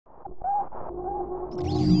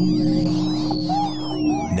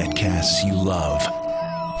Netcasts you love.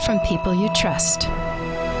 From people you trust.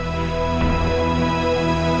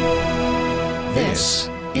 This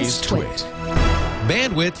is TWiT.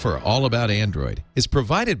 Bandwidth for All About Android is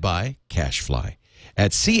provided by Cachefly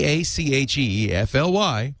at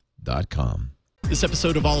CACHEFLY.com. This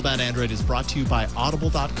episode of All About Android is brought to you by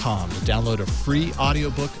Audible.com. To download a free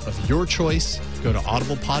audiobook of your choice, go to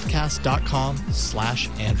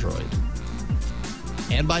audiblepodcast.com/Android.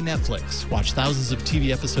 And by Netflix. Watch thousands of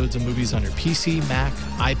TV episodes and movies on your PC, Mac,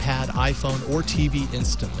 iPad, iPhone, or TV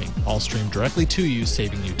instantly. All streamed directly to you,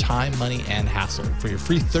 saving you time, money, and hassle. For your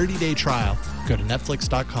free 30-day trial, go to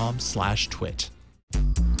netflix.com/twit.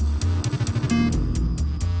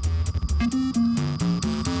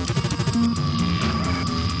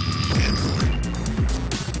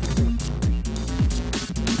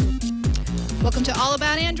 Welcome to All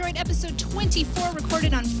About Android, episode 24,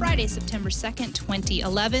 recorded on Friday, September 2nd,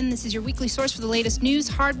 2011. This is your weekly source for the latest news,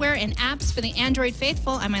 hardware, and apps for the Android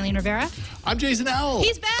faithful. I'm Eileen Rivera. I'm Jason Howell.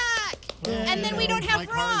 He's back! And then we don't have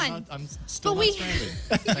Ron. I'm still not stranded.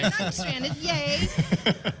 You're not stranded. Yay.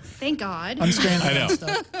 Thank God. I'm stranded. I know.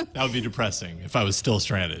 That would be depressing if I was still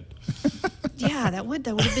stranded. Yeah, that would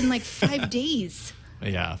have been like 5 days.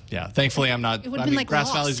 Yeah. Thankfully, I'm not. It would have been like Grass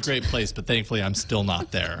Lost. Valley's a great place, but thankfully, I'm still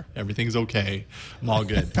not there. Everything's okay. I'm all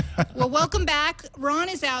good. Well, welcome back. Ron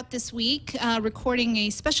is out this week recording a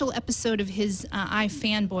special episode of his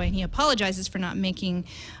iFanboy, and he apologizes for not making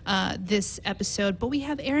this episode. But we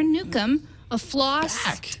have Aaron Newcomb of Floss.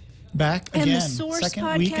 Back again, And the Source second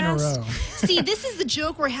podcast. week in a row. See, this is the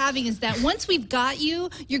joke we're having, is that once we've got you,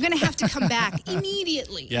 you're going to have to come back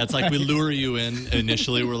immediately. Yeah, it's like we lure you in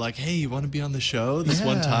initially. We're like, hey, you want to be on the show this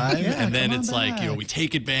one time? Yeah, and then come on it's like, back. we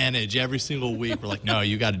take advantage every single week. We're like, no,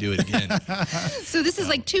 you got to do it again. So this is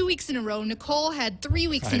like 2 weeks in a row. Nicole had 3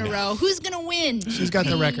 weeks in a row. Who's going to win? She's got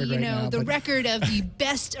the record right now. The but record of the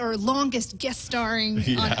best or longest guest starring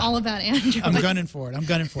on All About Android. I'm gunning for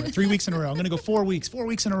it. 3 weeks in a row. I'm going to go 4 weeks. 4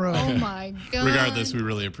 weeks in a row. Oh, my God. Regardless, we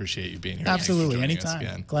really appreciate you being here. Absolutely. Thanks for joining us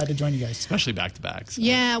Anytime. again. Glad to join you guys. Especially back-to-back. So.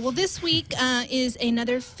 Yeah, well, this week is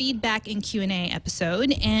another feedback and Q&A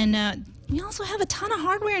episode, and we also have a ton of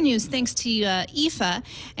hardware news thanks to IFA,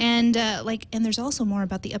 and there's also more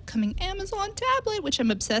about the upcoming Amazon tablet, which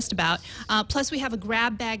I'm obsessed about. Plus, we have a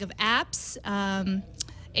grab bag of apps.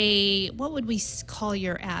 What would we call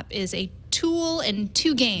your app? Is a tool and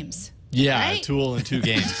 2 games. Yeah, right? a tool and 2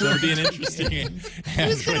 games. So it'll be an interesting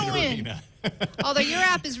Who's going to Android win? arena. Although your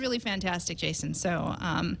app is really fantastic, Jason. So,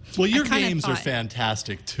 well, your I kinda games are thought-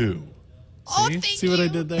 fantastic too. Oh, See? thank See what I you.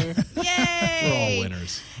 did there? Yay! We're all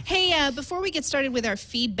winners. Hey, before we get started with our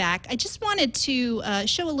feedback, I just wanted to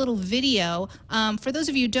show a little video. For those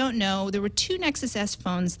of you who don't know, there were 2 Nexus S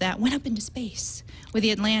phones that went up into space with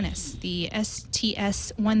the Atlantis, the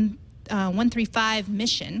STS-135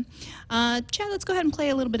 mission. Chad, let's go ahead and play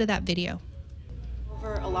a little bit of that video.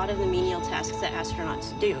 Over a lot of the menial tasks that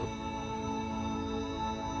astronauts do.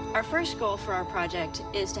 Our first goal for our project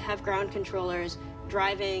is to have ground controllers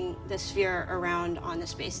driving the sphere around on the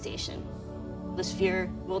space station. The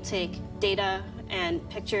sphere will take data and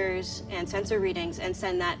pictures and sensor readings and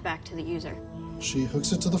send that back to the user. She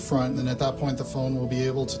hooks it to the front, and at that point the phone will be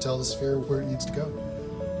able to tell the sphere where it needs to go.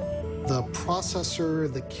 The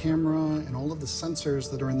processor, the camera, and all of the sensors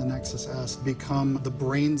that are in the Nexus S become the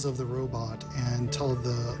brains of the robot and tell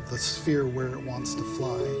the sphere where it wants to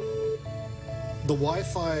fly. The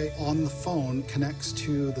Wi-Fi on the phone connects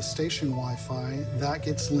to the station Wi-Fi. That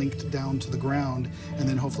gets linked down to the ground, and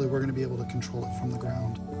then hopefully we're going to be able to control it from the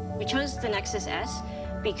ground. We chose the Nexus S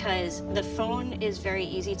because the phone is very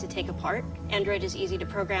easy to take apart. Android is easy to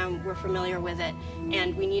program, we're familiar with it,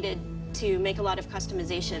 and we needed to make a lot of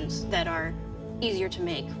customizations that are easier to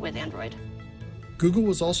make with Android. Google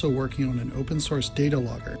was also working on an open source data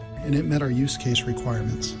logger, and it met our use case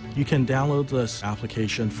requirements. You can download this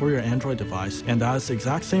application for your Android device, and that is the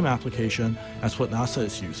exact same application as what NASA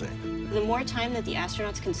is using. The more time that the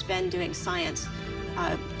astronauts can spend doing science,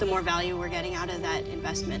 the more value we're getting out of that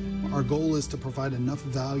investment. Our goal is to provide enough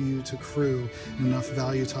value to crew and enough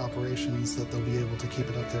value to operations that they'll be able to keep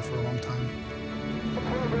it up there for a long time.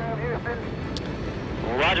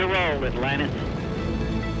 Roger roll, Atlantis.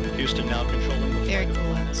 Houston now controlling. Very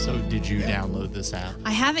cool. So did you download this app?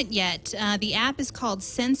 I haven't yet. The app is called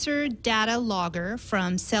Sensor Data Logger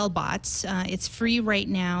from Cellbots. It's free right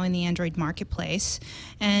now in the Android marketplace.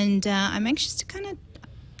 And I'm anxious to kind of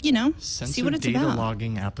you know, Sensor see what it's data about.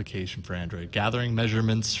 logging application for Android, gathering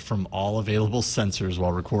measurements from all available sensors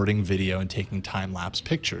while recording video and taking time-lapse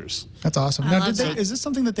pictures. That's awesome. I Now, love that. is this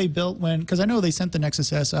something that they built when? Because I know they sent the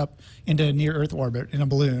Nexus S up into near Earth orbit in a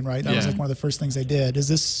balloon, right? That was like one of the first things they did. Is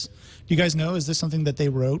this? Do you guys know? Is this something that they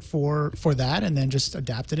wrote for that and then just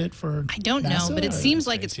adapted it for? I don't know, NASA, but it or- seems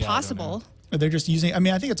like it's Yeah, I don't possible. Or they're just using. I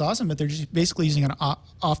mean, I think it's awesome, but they're just basically using an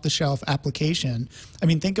off-the-shelf application. I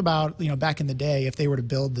mean, think about back in the day if they were to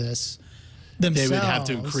build this themselves. They would have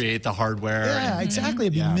to create the hardware. Yeah, and, exactly.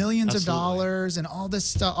 It'd be millions of absolutely. dollars and all this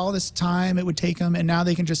stuff, all this time it would take them. And now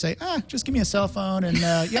they can just say, just give me a cell phone and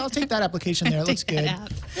yeah, I'll take that application there. It looks Take good. that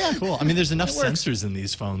app. Yeah, Cool. I mean, there's enough It works. sensors in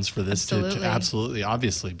these phones for this to Absolutely. absolutely,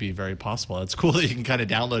 obviously be very possible. It's cool that you can kind of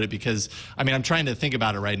download it because, I mean, I'm trying to think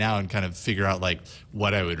about it right now and kind of figure out like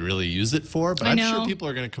what I would really use it for. But I I'm know. sure people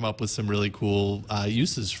are going to come up with some really cool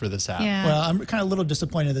uses for this app. Yeah. Well, I'm kind of a little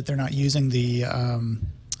disappointed that they're not using the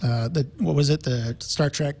what was it, the Star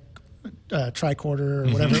Trek tricorder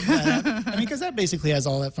or whatever. I mean, because that basically has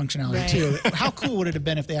all that functionality Right. too. How cool would it have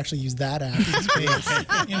been if they actually used that app in space,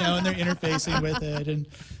 and they're interfacing with it? And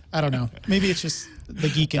I don't know. Maybe it's just the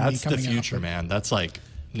geek in me That's the coming future, out. man. That's like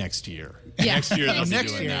next year. Yeah. Next year they'll be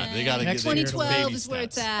Next doing year. that. They got to Next get year. 2012 is where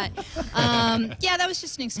it's at. Yeah, that was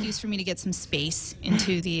just an excuse for me to get some space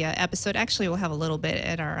into the episode. Actually, we'll have a little bit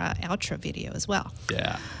at our outro video as well.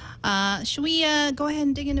 Yeah. Should we go ahead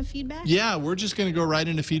and dig into feedback? Yeah, we're just going to go right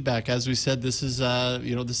into feedback. As we said, this is,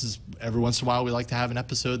 this is every once in a while we like to have an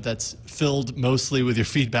episode that's filled mostly with your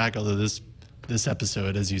feedback, although this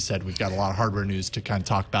episode, as you said, we've got a lot of hardware news to kind of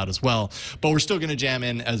talk about as well. But we're still going to jam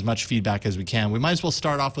in as much feedback as we can. We might as well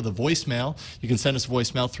start off with a voicemail. You can send us a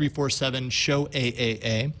voicemail,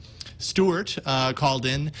 347-SHOW-AAA. Stuart called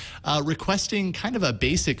in requesting kind of a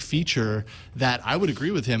basic feature that I would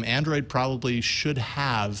agree with him Android probably should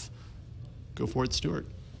have. Go for it, Stuart.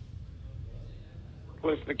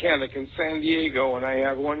 Cliff Mechanic in San Diego, and I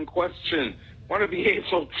have one question. Want to be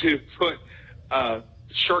able to put a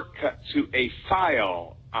shortcut to a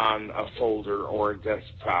file on a folder or a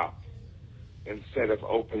desktop instead of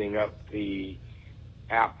opening up the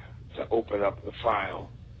app to open up the file.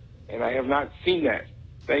 And I have not seen that.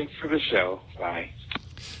 Thanks for the show. Bye.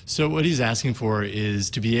 So what he's asking for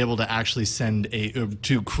is to be able to actually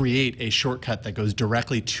to create a shortcut that goes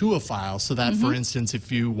directly to a file so that, for instance,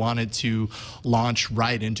 if you wanted to launch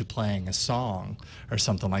right into playing a song or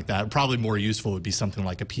something like that, probably more useful would be something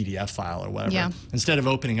like a PDF file or whatever. Yeah. Instead of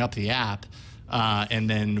opening up the app and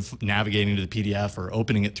then navigating to the PDF or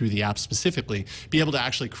opening it through the app specifically, be able to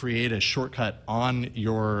actually create a shortcut on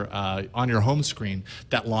your home screen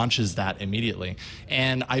that launches that immediately.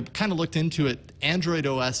 And I kind of looked into it. Android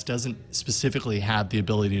OS doesn't specifically have the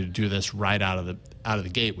ability to do this right out of the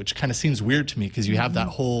gate, which kind of seems weird to me because you have that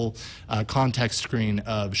whole context screen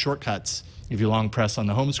of shortcuts. If you long press on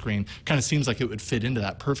the home screen, kind of seems like it would fit into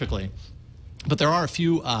that perfectly. But there are a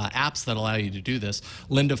few apps that allow you to do this.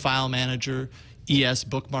 Lynda File Manager, ES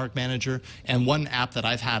Bookmark Manager, and one app that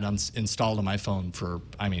I've had installed on my phone for,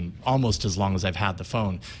 almost as long as I've had the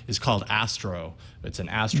phone is called Astro. It's an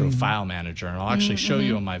Astro File Manager, and I'll actually show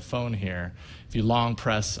you on my phone here. If you long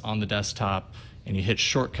press on the desktop and you hit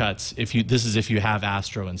shortcuts, this is if you have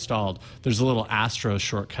Astro installed, there's a little Astro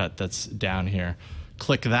shortcut that's down here.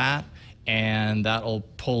 Click that, and that'll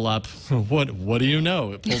pull up, what do you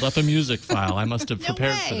know? It pulled up a music file. I must have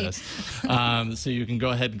prepared for this. So you can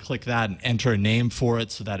go ahead and click that and enter a name for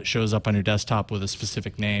it so that it shows up on your desktop with a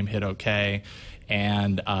specific name, hit OK.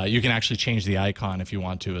 And you can actually change the icon if you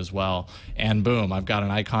want to as well. And boom, I've got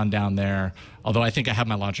an icon down there. Although I think I have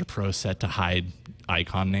my Launcher Pro set to hide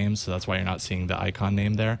icon names, so that's why you're not seeing the icon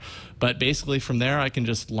name there. But basically from there, I can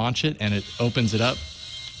just launch it and it opens it up.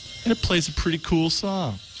 And it plays a pretty cool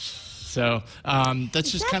song. So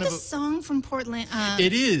that's just kind of a song from Portland.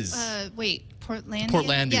 It is. Wait, Portlandia?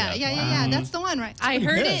 Portlandia. Yeah. That's the one, right? I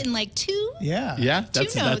heard it in like two. Yeah.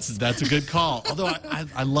 That's a good call. Although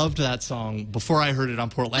I loved that song before I heard it on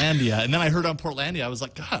Portlandia, and then I heard it on Portlandia. I was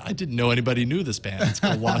like, God, I didn't know anybody knew this band. It's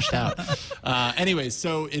called Washed Out. Anyways,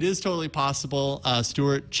 so it is totally possible.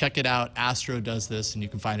 Stuart, check it out. Astro does this, and you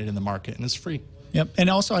can find it in the market, and it's free. Yep, and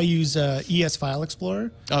also I use ES File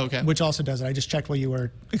Explorer, which also does it. I just checked while you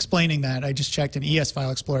were explaining that. I just checked, and ES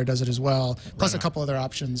File Explorer does it as well, plus a couple other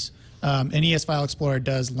options. And ES File Explorer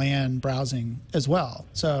does LAN browsing as well.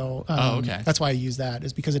 So that's why I use that,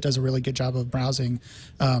 is because it does a really good job of browsing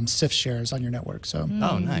CIF shares on your network. So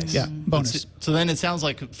oh, nice. Yeah, bonus. So then it sounds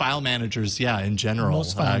like file managers, in general,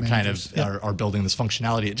 Most file managers, are building this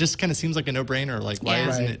functionality. It just kind of seems like a no-brainer. Like, why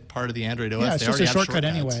isn't it part of the Android OS? Yeah, it's just a shortcut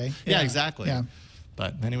shortcuts. anyway. Yeah, exactly. Yeah.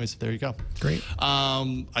 But anyways, there you go. Great.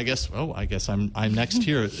 I guess I'm next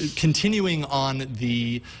here. Continuing on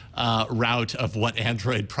the route of what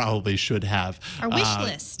Android probably should have. Our wish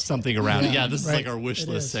list. Something around it. Yeah, this is like our wish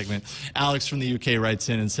list segment. Alex from the UK writes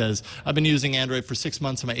in and says, I've been using Android for 6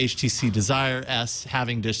 months on my HTC Desire S,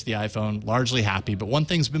 having ditched the iPhone, largely happy, but one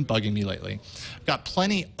thing's been bugging me lately. I've got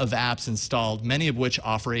plenty of apps installed, many of which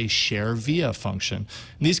offer a share via function.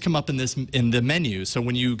 And these come up in the menu. So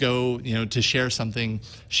when you go, to share something,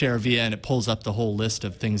 share via, and it pulls up the whole list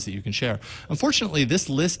of things that you can share. Unfortunately, this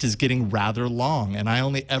list is getting rather long, and I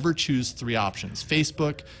only ever choose 3 options: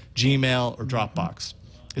 Facebook, Gmail, or Dropbox.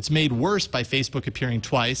 It's made worse by Facebook appearing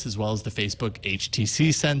twice, as well as the Facebook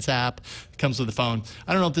HTC Sense app. It comes with the phone.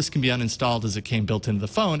 I don't know if this can be uninstalled as it came built into the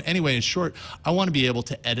phone. Anyway, in short, I want to be able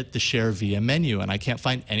to edit the share via menu, and I can't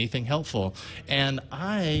find anything helpful. And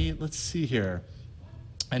let's see here.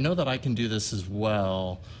 I know that I can do this as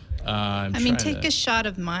well. Take a shot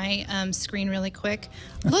of my screen really quick.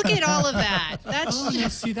 Look at all of that.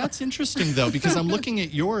 That's interesting, though, because I'm looking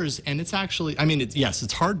at yours, and it's actually, yes,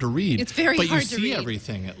 it's hard to read. It's very hard to read. But you see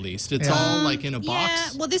everything, at least. It's all like in a box. Yeah,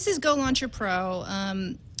 well, this is Go Launcher Pro,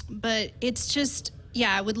 but it's just...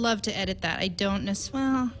 Yeah, I would love to edit that. I don't necessarily...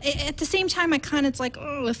 Well, at the same time, it's like,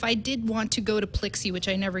 if I did want to go to Plixie, which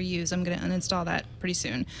I never use, I'm going to uninstall that pretty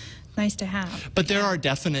soon. Nice to have. But there are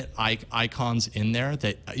definite icons in there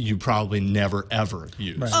that you probably never, ever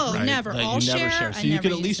use. Right. Oh, right? never. That All you never share? So you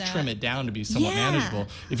could at least trim it down to be somewhat manageable.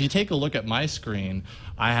 If you take a look at my screen,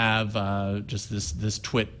 I have just this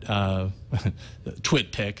TWiT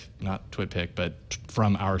pick, not TWiT but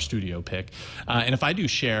from our studio pick. And if I do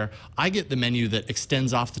share, I get the menu that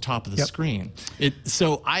extends off the top of the screen.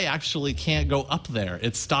 So I actually can't go up there.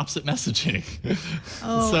 It stops at messaging.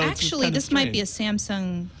 Oh, so actually, this might be a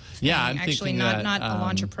Samsung... Yeah, I'm actually thinking not a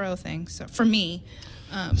Launcher Pro thing. So for me,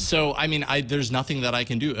 so there's nothing that I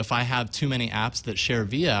can do. If I have too many apps that share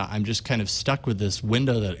via, I'm just kind of stuck with this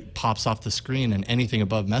window that pops off the screen, and anything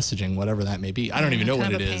above messaging, whatever that may be, I don't even know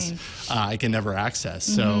what it is. I can never access.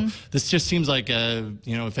 So this just seems like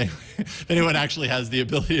if anyone actually has the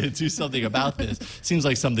ability to do something about this, seems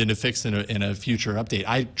like something to fix in a future update.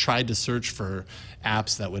 I tried to search for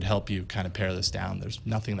apps that would help you kind of pare this down. There's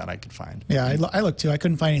nothing that I could find. Yeah, I looked too. I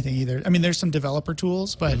couldn't find anything either. There's some developer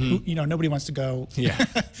tools, but nobody wants to go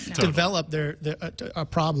develop a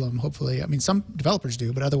problem. Hopefully, some developers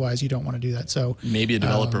do, but otherwise you don't want to do that. So maybe a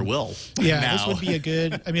developer will. Yeah, this would be a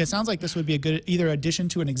good. It sounds like this would be a good either addition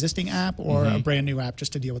to an existing app or a brand new app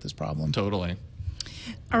just to deal with this problem. Totally.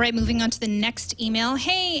 All right, moving on to the next email.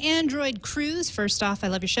 Hey, Android Cruise. First off, I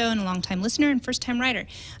love your show and a long-time listener and first-time writer.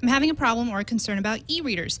 I'm having a problem or a concern about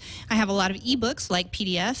e-readers. I have a lot of e-books like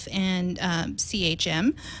PDF and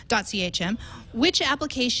 .chm. Which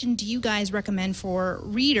application do you guys recommend for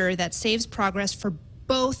reader that saves progress for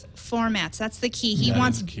both formats? That's the key. He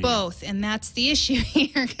wants both, and that's the issue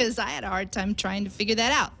here because I had a hard time trying to figure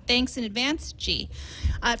that out. Thanks in advance, G.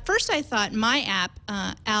 At first, I thought my app,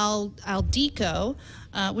 Aldico,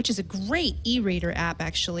 which is a great e-reader app,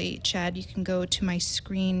 actually. Chad, you can go to my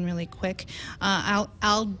screen really quick.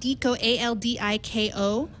 Aldico,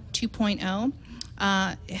 A-L-D-I-K-O 2.0.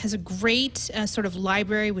 It has a great sort of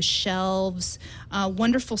library with shelves,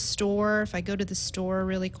 wonderful store. If I go to the store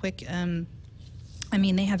really quick,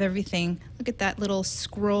 they have everything. Look at that little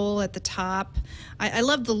scroll at the top. I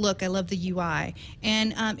love the look. I love the UI.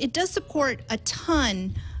 And it does support a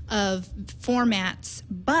ton of formats,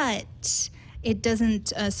 but it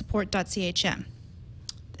doesn't support .chm,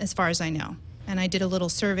 as far as I know. And I did a little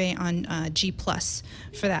survey on G+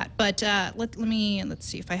 for that. But let's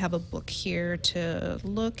see if I have a book here to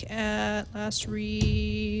look at. Last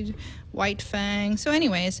read, White Fang. So,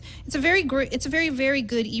 anyways, it's a very very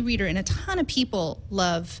good e-reader, and a ton of people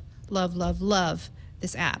love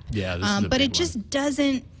this app. Yeah, this is a but big it just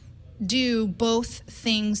doesn't do both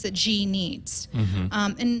things that G needs.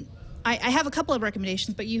 And I have a couple of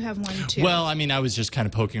recommendations, but you have one too. Well, I was just kind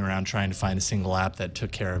of poking around trying to find a single app that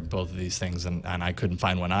took care of both of these things, and I couldn't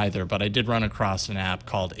find one either. But I did run across an app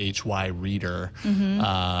called HY Reader,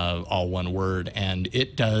 all one word, and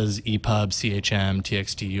it does EPUB, CHM,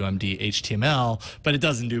 TXT, UMD, HTML, but it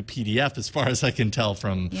doesn't do PDF as far as I can tell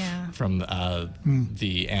from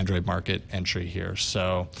the Android market entry here.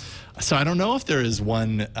 So I don't know if there is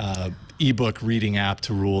one ebook reading app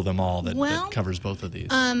to rule them all that covers both of these.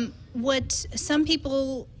 What some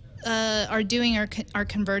people are doing are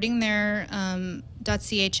converting their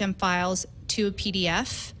 .chm files to a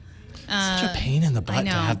PDF. Such a pain in the butt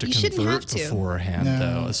to have to convert to. beforehand,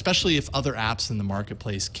 though, especially if other apps in the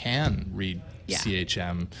marketplace can read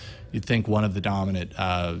CHM. You'd think one of the dominant,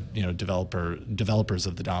 developers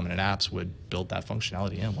of the dominant apps would build that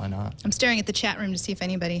functionality in. Why not? I'm staring at the chat room to see if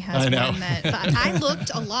anybody has one that. I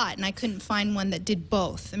looked a lot and I couldn't find one that did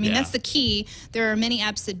both. I mean, that's the key. There are many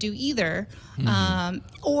apps that do either,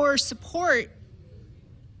 or support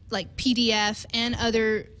like PDF and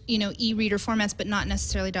other e-reader formats, but not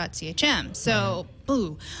necessarily .chm. So,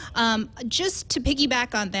 boo. Just to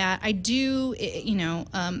piggyback on that, I do,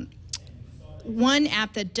 one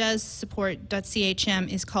app that does support .chm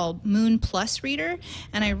is called Moon Plus Reader,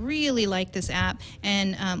 and I really like this app.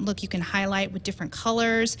 And look, you can highlight with different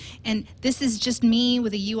colors, and this is just me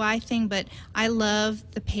with a UI thing, but I love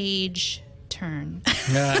the page turn.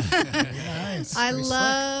 Nice. I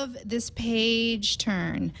love this page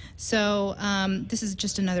turn. So this is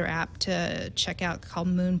just another app to check out called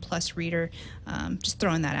Moon Plus Reader. Just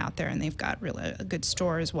throwing that out there, and they've got really a good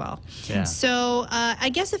store as well. Yeah. So I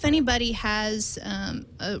guess if anybody has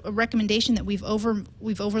a recommendation that we've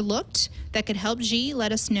overlooked that could help G,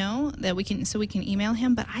 let us know that we can email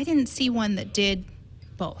him. But I didn't see one that did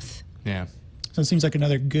both. Yeah. So it seems like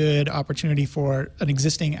another good opportunity for an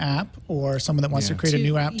existing app or someone that wants to create a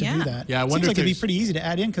new app to do that. Yeah, I wonder seems like if it'd be pretty easy to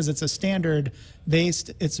add in because it's a standard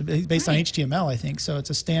based. It's based on HTML, I think. So it's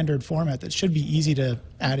a standard format that should be easy to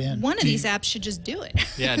add in. One of these apps should just do it.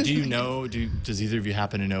 Yeah. Do you know? Does either of you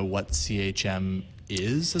happen to know what CHM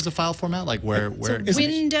is as a file format? Like where?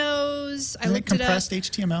 Windows. I looked compressed it up.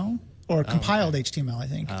 HTML or compiled HTML, I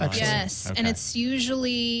think. Yes, and it's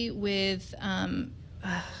usually with.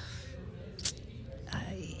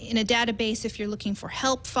 In a database, if you're looking for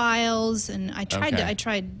help files, and I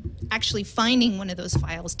tried actually finding one of those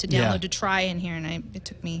files to download to try in here, and it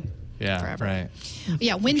took me forever. Right.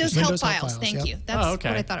 Yeah, Windows help files. Thank you. That's what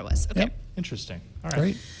I thought it was. Okay. Yep. Interesting. All right.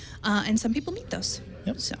 Great. And some people need those.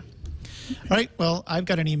 Yep. So. All right. Well, I've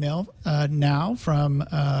got an email now from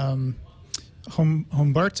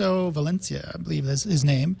Humberto Valencia, I believe that's his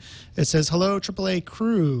name. It says, "Hello, AAA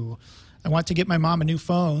crew. I want to get my mom a new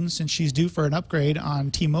phone since she's due for an upgrade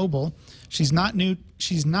on T-Mobile. She's not new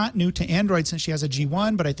to Android since she has a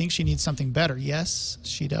G1, but I think she needs something better." Yes,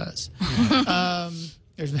 she does.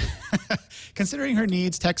 Considering her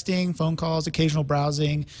needs, texting, phone calls, occasional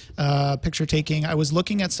browsing, picture taking, I was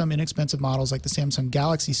looking at some inexpensive models like the Samsung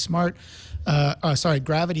Galaxy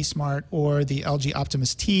Gravity Smart or the LG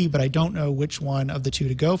Optimus T, but I don't know which one of the two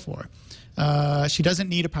to go for. She doesn't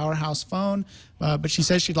need a powerhouse phone, but she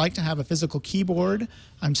says she'd like to have a physical keyboard.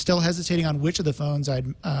 I'm still hesitating on which of the phones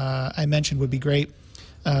I mentioned would be great.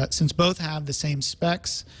 Since both have the same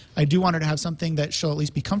specs, I do want her to have something that she'll at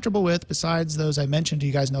least be comfortable with. Besides those I mentioned, do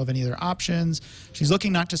you guys know of any other options? She's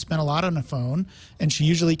looking not to spend a lot on a phone, and she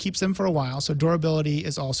usually keeps them for a while, so durability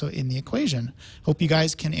is also in the equation. Hope you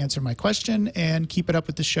guys can answer my question and keep it up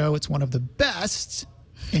with the show. It's one of the best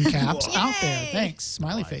in caps out there. Thanks.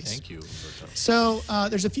 Smiley face. Thank you, Roberto. So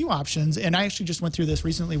there's a few options, and I actually just went through this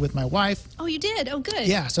recently with my wife. Oh, you did? Oh, good.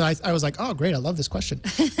 Yeah, so I was like, oh, great, I love this question.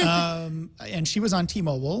 And she was on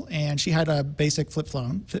T-Mobile, and she had a basic flip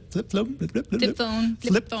phone.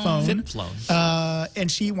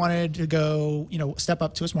 And she wanted to go, step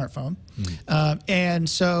up to a smartphone. And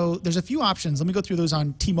so there's a few options. Let me go through those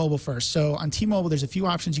on T-Mobile first. So on T-Mobile, there's a few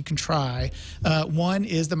options you can try. One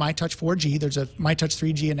is the MyTouch 4G. There's a MyTouch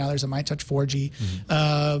 3G, and now there's a MyTouch 4G.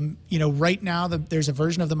 Right now, there's a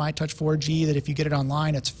version of the MyTouch 4G that if you get it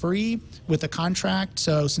online, it's free with a contract.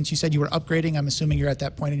 So since you said you were upgrading, I'm assuming you're at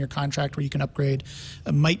that point in your contract where you can upgrade.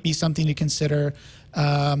 Might be something to consider.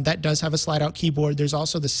 That does have a slide-out keyboard. There's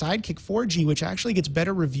also the Sidekick 4G, which actually gets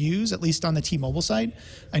better reviews, at least on the T-Mobile side.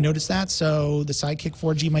 I noticed that. So the Sidekick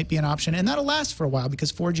 4G might be an option, and that'll last for a while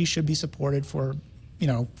because 4G should be supported for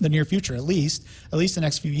the near future, at least the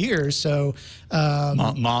next few years. So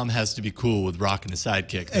mom has to be cool with rocking a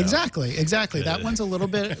Sidekick, though. Exactly. That one's a little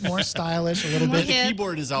bit more stylish, a little bit. The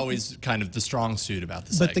keyboard is always kind of the strong suit about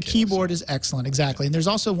the Sidekick. But the keyboard is excellent, exactly. And there's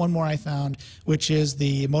also one more I found, which is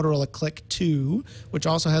the Motorola Click 2, which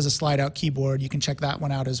also has a slide-out keyboard. You can check that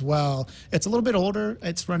one out as well. It's a little bit older.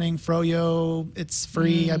 It's running Froyo. It's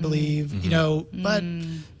free, I believe. But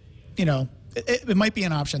it might be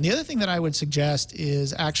an option. The other thing that I would suggest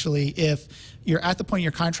is actually if you're at the point in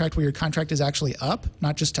your contract where your contract is actually up,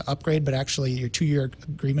 not just to upgrade, but actually your 2-year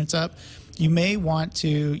agreement's up, you may want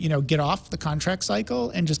to, get off the contract cycle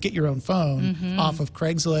and just get your own phone off of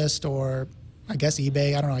Craigslist or I guess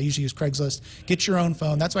eBay. I don't know. I usually use Craigslist. Get your own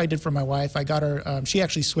phone. That's what I did for my wife. I got her, she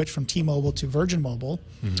actually switched from T-Mobile to Virgin Mobile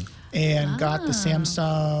and got the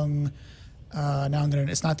Samsung,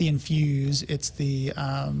 it's not the Infuse, it's the,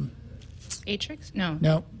 Atrix? No.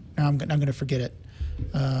 No, I'm going to forget it.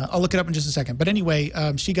 I'll look it up in just a second. But anyway,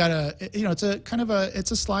 she got it's a kind of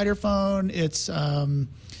it's a slider phone. It's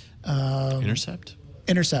Intercept.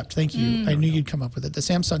 Intercept. Thank you. I knew you'd come up with it. The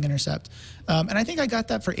Samsung Intercept, and I think I got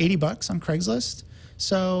that for $80 on Craigslist.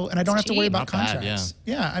 So, and I don't have to worry about contracts.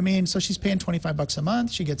 Yeah, I mean, so she's paying $25 a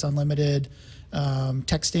month. She gets unlimited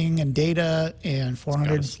texting and data and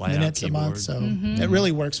 400 minutes a month. So it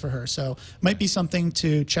really works for her. So might be something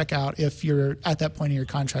to check out if you're at that point in your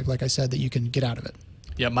contract, like I said, that you can get out of it.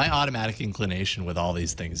 Yeah, my automatic inclination with all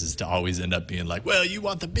these things is to always end up being like, well, you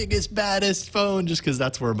want the biggest, baddest phone, just because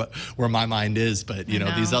that's where my mind is. But, you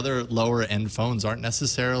know, these other lower end phones aren't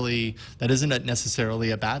necessarily, that isn't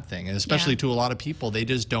necessarily a bad thing. And especially to a lot of people, they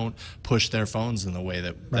just don't push their phones in the way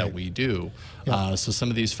that we do. So some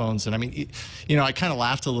of these phones, and I mean, you know, I kind of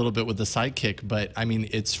laughed a little bit with the Sidekick, but I mean,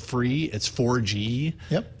 it's free, it's 4G.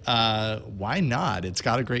 Why not? It's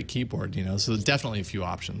got a great keyboard, you know, so there's definitely a few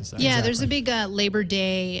options. Yeah, there's a big Labor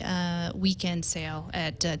Day weekend sale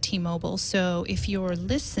at T-Mobile. So if you're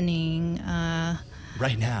listening,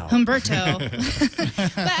 right now, Humberto.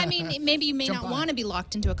 But I mean, maybe you may not want to be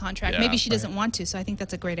locked into a contract. Maybe she doesn't want to. So I think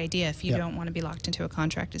that's a great idea if you don't want to be locked into a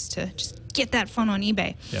contract, is to just get that phone on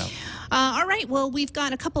eBay. All right. Well, we've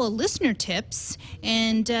got a couple of listener tips,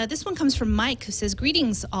 and this one comes from Mike, who says,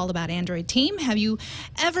 "Greetings, all about Android team. Have you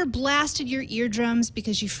ever blasted your eardrums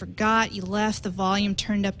because you forgot you left the volume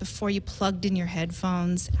turned up before you plugged in your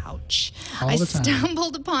headphones? Ouch. I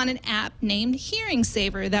stumbled upon an app named Hearing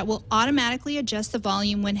Saver that will automatically adjust the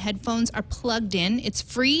volume when headphones are plugged in. It's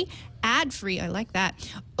free, ad-free, I like that,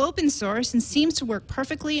 open source, and seems to work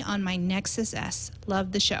perfectly on my Nexus S.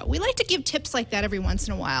 Love the show." We like to give tips like that every once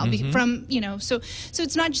in a while from, you know, so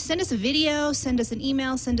it's not just send us a video, send us an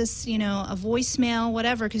email, send us, you know, a voicemail,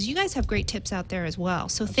 whatever, because you guys have great tips out there as well.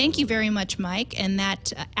 So thank you very much, Mike. And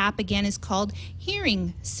that app again is called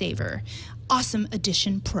Hearing Saver. Awesome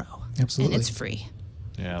Edition Pro. Absolutely. And it's free.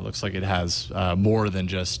 Yeah, it looks like it has more than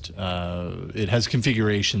just, it has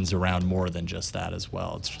configurations around more than just that as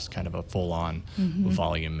well. It's just kind of a full-on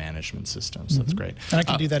volume management system, so that's great. And I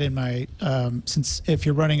can do that in my, since if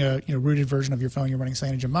you're running a rooted version of your phone, you're running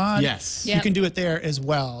CyanogenMod. Yes. You can do it there as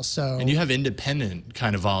well. So. And you have independent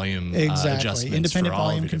kind of volume adjustments. Independent for all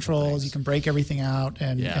volume of your controls. You can break everything out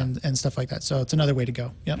and stuff like that. So it's another way to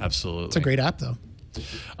go. Yep. Absolutely. It's a great app, though.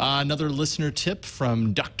 Another listener tip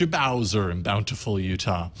from Dr. Bowser in Bountiful,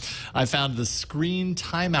 Utah. I found the screen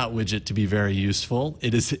timeout widget to be very useful.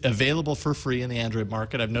 It is available for free in the Android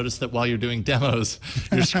market. I've noticed that while you're doing demos,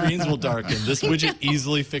 your screens will darken. This widget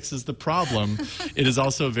easily fixes the problem. It is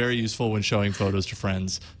also very useful when showing photos to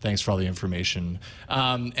friends. Thanks for all the information.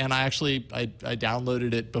 And I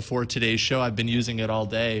downloaded it before today's show. I've been using it all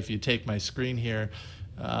day. If you take my screen here,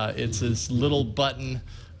 it's this little button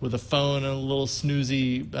with a phone and a little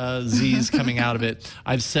snoozy Z's coming out of it.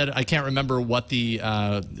 I've said, I can't remember what the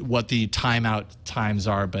timeout times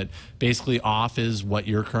are, but basically off is what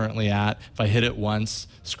you're currently at. If I hit it once,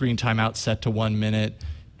 screen timeout set to 1 minute.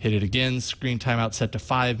 Hit it again, screen timeout set to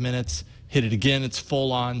 5 minutes. Hit it again, it's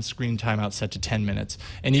full on, screen timeout set to 10 minutes.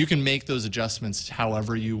 And you can make those adjustments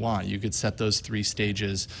however you want. You could set those 3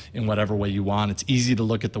 stages in whatever way you want. It's easy to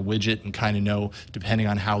look at the widget and kind of know, depending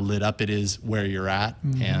on how lit up it is, where you're at.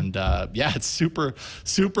 And yeah, it's super,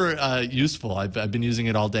 super useful. I've been using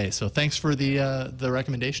it all day. So thanks for the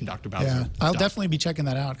recommendation, Dr. Bowser. Yeah, I'll definitely be checking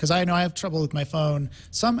that out, because I know I have trouble with my phone.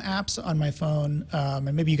 Some apps on my phone,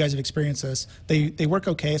 and maybe you guys have experienced this, they work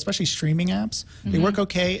okay, especially streaming apps. They work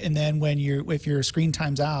okay, and then when if your screen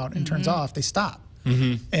times out and turns off, they stop.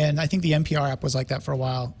 And I think the NPR app was like that for a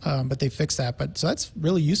while, but they fixed that. So that's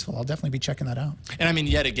really useful. I'll definitely be checking that out. And I mean,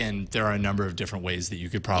 yet again, there are a number of different ways that you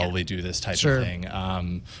could probably do this type of thing.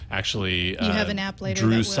 Actually, you have an app later.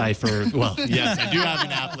 Drew Cipher. Well, yes, I do have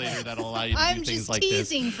an app later that'll allow you to do things like this. I'm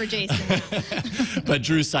just teasing for Jason. But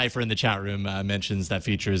Drew Cipher in the chat room mentions that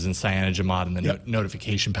features in CyanogenMod in the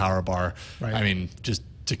notification power bar. I mean, just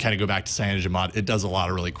to kind of go back to CyanogenMod, it does a lot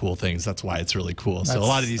of really cool things. That's why it's really cool. So a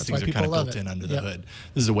lot of these things are kind of built in under the hood.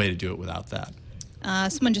 This is a way to do it without that.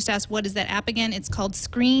 Someone just asked, what is that app again? It's called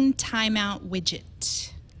Screen Timeout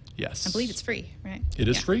Widget. Yes. I believe it's free, right? It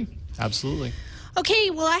is free. Absolutely. Okay,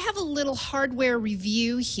 well, I have a little hardware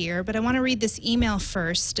review here, but I want to read this email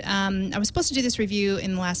first. I was supposed to do this review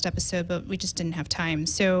in the last episode, but we just didn't have time.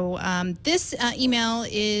 So this email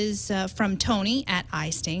is from Tony at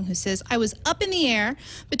iSting, who says, I was up in the air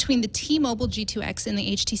between the T-Mobile G2X and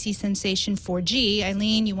the HTC Sensation 4G.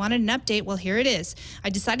 Eileen, you wanted an update? Well, here it is. I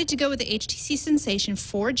decided to go with the HTC Sensation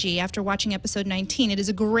 4G after watching episode 19. It is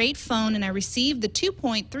a great phone, and I received the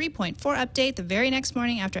 2.3.4 update the very next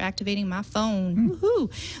morning after activating my phone.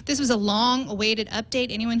 Woohoo! This was a long-awaited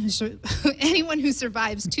update. Anyone who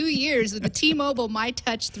survives 2 years with the T-Mobile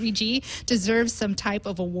MyTouch 3G deserves some type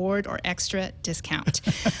of award or extra discount.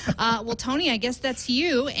 Well, Tony, I guess that's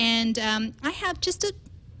you, and I have just a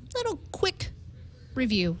little quick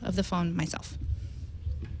review of the phone myself.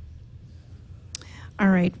 All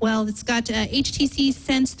right, well, it's got HTC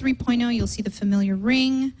Sense 3.0. You'll see the familiar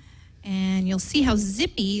ring, and you'll see how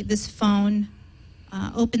zippy this phone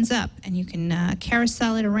opens up, and you can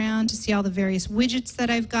carousel it around to see all the various widgets that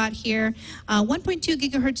I've got here. 1.2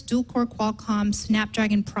 gigahertz dual-core Qualcomm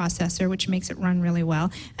Snapdragon processor, which makes it run really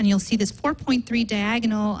well. And you'll see this 4.3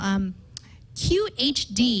 diagonal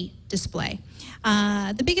QHD display.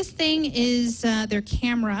 The biggest thing is their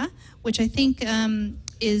camera, which I think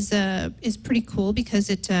is pretty cool because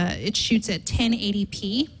it shoots at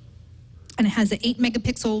 1080p, and it has an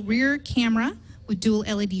 8-megapixel rear camera with dual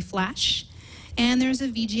LED flash, and there's a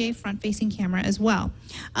VGA front-facing camera as well.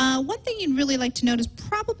 One thing you'd really like to note is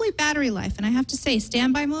probably battery life, and I have to say,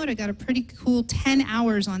 standby mode, I got a pretty cool 10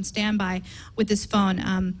 hours on standby with this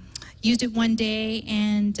phone. Used it one day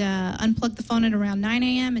and unplugged the phone at around 9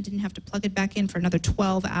 a.m. and didn't have to plug it back in for another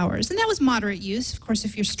 12 hours. And that was moderate use. Of course,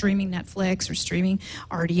 if you're streaming Netflix or streaming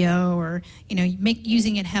RDO or, you know,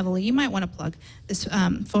 using it heavily, you might want to plug this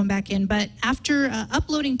phone back in. But after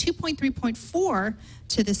uploading 2.3.4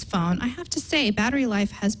 to this phone, I have to say battery life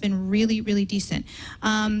has been really, really decent.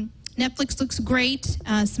 Netflix looks great.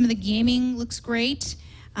 Some of the gaming looks great.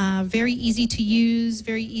 Very easy to use,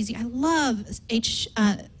 very easy. I love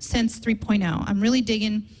Sense 3.0. I'm really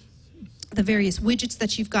digging the various widgets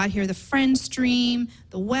that you've got here, the friend stream,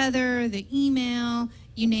 the weather, the email,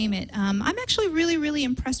 you name it. I'm actually really, really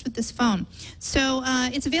impressed with this phone. So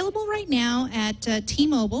it's available right now at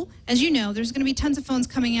T-Mobile. As you know, there's going to be tons of phones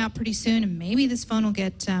coming out pretty soon, and maybe this phone will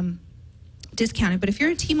get discounted. But if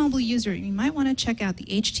you're a T-Mobile user, you might want to check out the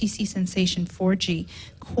HTC Sensation 4G.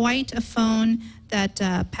 Quite a phone that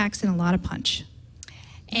packs in a lot of punch.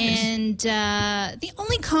 And the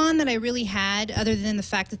only con that I really had, other than the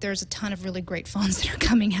fact that there's a ton of really great phones that are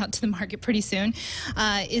coming out to the market pretty soon,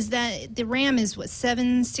 is that the RAM is, what,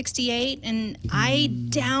 768? And I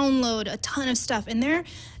download a ton of stuff. And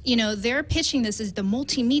they're pitching this as the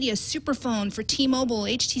multimedia superphone for T-Mobile,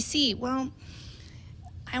 HTC. Well,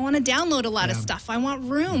 I want to download a lot of stuff. I want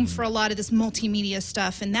room for a lot of this multimedia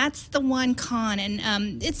stuff, and that's the one con.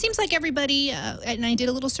 And it seems like everybody, and I did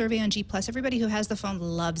a little survey on G+, everybody who has the phone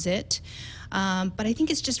loves it. But I think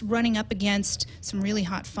it's just running up against some really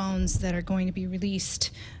hot phones that are going to be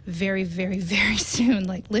released very, very, very soon,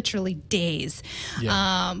 like literally days.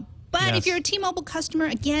 Yeah. But if you're a T-Mobile customer,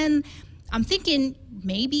 again, I'm thinking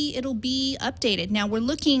maybe it'll be updated. Now we're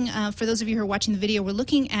looking, for those of you who are watching the video, we're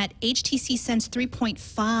looking at HTC Sense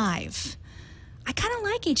 3.5. I kind of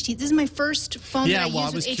like HTC. This is my first phone that I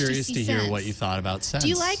use with HTC Sense. Yeah, well, I was curious to hear what you thought about Sense. Do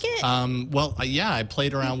you like it? Well, yeah, I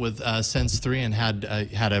played around with Sense 3 and had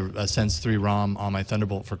a Sense 3 ROM on my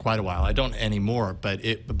Thunderbolt for quite a while. I don't anymore, but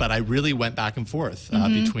I really went back and forth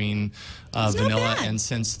between vanilla and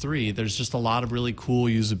Sense 3. There's just a lot of really cool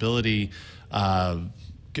usability.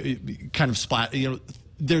 Kind of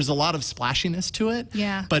there's a lot of splashiness to it,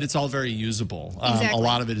 but it's all very usable. A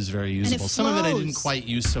lot of it is very usable. Some of it I didn't quite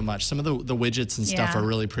use so much. Some of the widgets and stuff are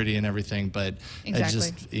really pretty and everything, but it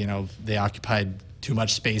just, they occupied too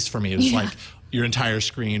much space for me. It was like your entire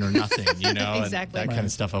screen or nothing, and that kind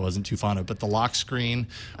of stuff I wasn't too fond of. But the lock screen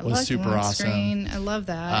was super awesome. I love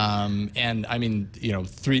that. And I mean,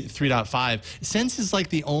 3.5. Sense is like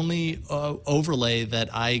the only overlay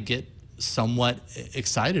that I get somewhat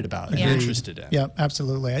excited about and interested in. Yeah,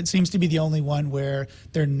 absolutely. It seems to be the only one where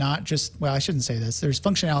they're not just, well, I shouldn't say this, there's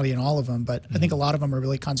functionality in all of them, but I think a lot of them are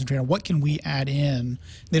really concentrating on what can we add in.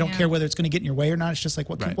 They don't care whether it's going to get in your way or not. It's just like,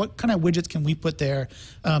 what kind of widgets can we put there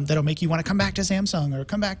that'll make you want to come back to Samsung or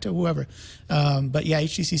come back to whoever. But yeah,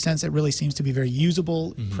 HTC Sense, it really seems to be very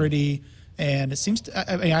usable, pretty, and it seems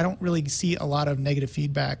to, I mean, I don't really see a lot of negative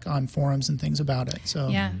feedback on forums and things about it. So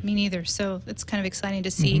yeah, me neither. So it's kind of exciting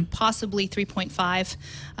to see possibly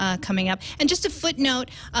 3.5 coming up. And just a footnote,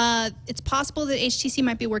 it's possible that HTC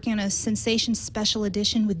might be working on a Sensation Special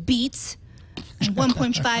Edition with Beats.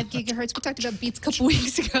 1.5 gigahertz. We talked about Beats a couple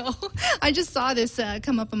weeks ago. I just saw this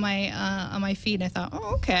come up on my feed, and I thought,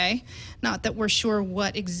 oh, okay. Not that we're sure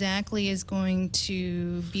what exactly is going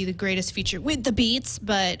to be the greatest feature with the Beats,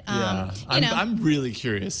 but I'm really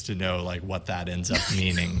curious to know like what that ends up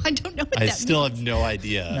meaning. I don't know what that means. I still have no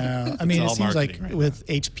idea. No, I mean, it seems like with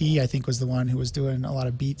HP, I think was the one who was doing a lot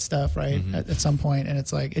of Beat stuff, right, at some point, and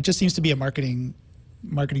it's like it just seems to be a marketing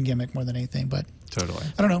marketing gimmick more than anything. But totally,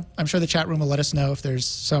 I don't know. I'm sure the chat room will let us know if there's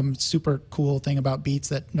some super cool thing about Beats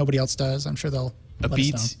that nobody else does. I'm sure they'll. A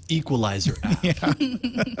Beats equalizer app,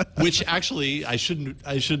 which actually I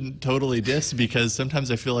shouldn't totally diss, because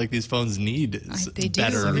sometimes I feel like these phones need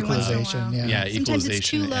better equalization.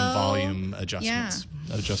 Equalization and volume adjustments,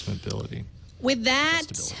 adjustability. With that,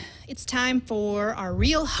 it's time for our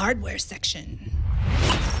real hardware section.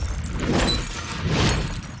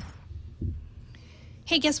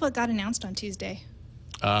 Hey, guess what got announced on Tuesday?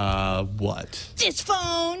 What? This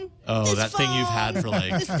phone. Oh, this that phone. thing you've had for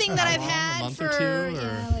like this thing that I've had a month for or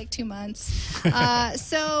 2, like 2 months.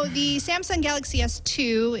 So the Samsung Galaxy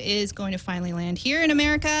S2 is going to finally land here in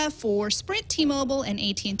America for Sprint, T-Mobile, and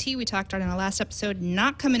AT&T. We talked about it in our last episode.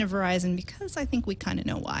 Not coming to Verizon because I think we kind of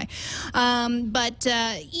know why. But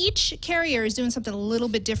each carrier is doing something a little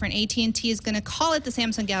bit different. AT&T is going to call it the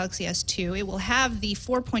Samsung Galaxy S2. It will have the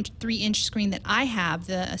 4.3-inch screen that I have,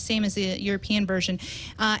 the same as the European version.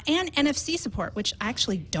 And NFC support, which I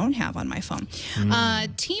actually don't have on my phone.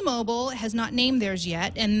 T-Mobile has not named theirs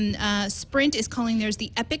yet, and Sprint is calling theirs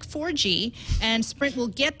the Epic 4G, and Sprint will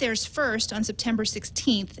get theirs first on September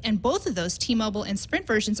 16th, and both of those T-Mobile and Sprint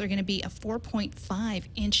versions are going to be a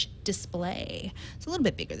 4.5-inch display. It's a little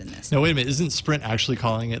bit bigger than this. No, wait a minute. Isn't Sprint actually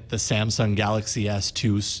calling it the Samsung Galaxy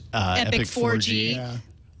S2 Epic 4G? Yeah.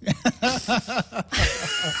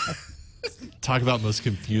 Talk about most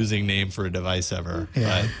confusing name for a device ever.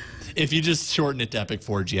 Yeah. If you just shorten it to Epic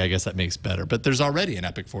 4G, I guess that makes better. But there's already an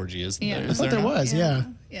Epic 4G, isn't there? I thought there was, yeah.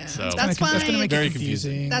 So that's why that's going to make it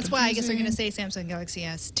confusing. That's why I guess they're going to say Samsung Galaxy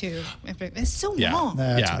S2. It's so long.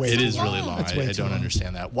 It is really long. I don't long.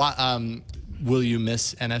 understand that. Why? Will you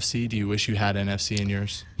miss NFC? Do you wish you had NFC in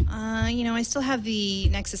yours? I still have the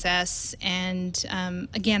Nexus S, and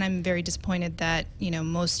again, I'm very disappointed that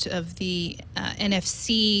most of the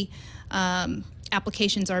NFC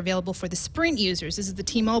applications are available for the Sprint users. This is the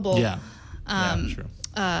T-Mobile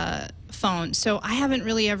phone. So I haven't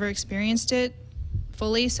really ever experienced it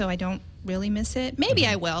fully, so I don't really miss it. Maybe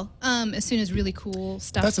I will as soon as really cool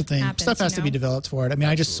stuff happens. That's the thing. Stuff has to be developed for it. I mean,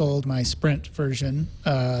 I just sold my Sprint version,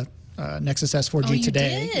 Nexus S 4G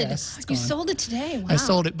today. Did. Yes, you sold it today. Wow. I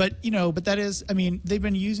sold it, but but that is, I mean, they've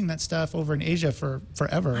been using that stuff over in Asia for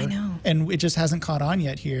forever. I know, and it just hasn't caught on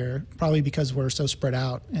yet here. Probably because we're so spread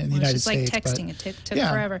out in the United States. It's like texting. It took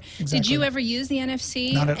forever. Exactly. Did you ever use the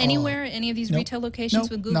NFC anywhere at any of these retail locations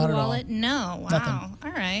with Google Wallet? No. Wow. Nothing.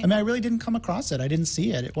 All right. I mean, I really didn't come across it. I didn't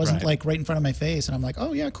see it. It wasn't like right in front of my face, and I'm like,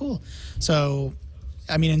 oh yeah, cool. So.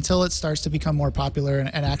 I mean, until it starts to become more popular and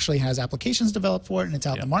actually has applications developed for it and it's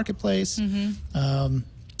out in the marketplace, I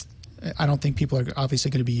don't think people are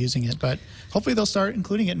obviously going to be using it. But hopefully they'll start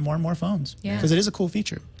including it in more and more phones because it is a cool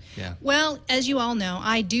feature. Yeah. Well, as you all know,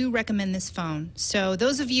 I do recommend this phone. So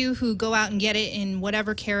those of you who go out and get it in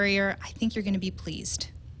whatever carrier, I think you're going to be pleased.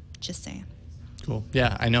 Just saying. Cool.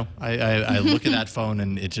 Yeah, I know. I look at that phone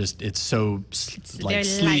and it's so like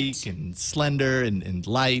sleek and slender and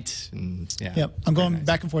light and Yep. I'm going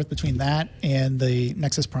back and forth between that and the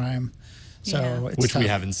Nexus Prime. So it's which tough. we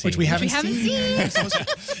haven't seen. Which we haven't seen.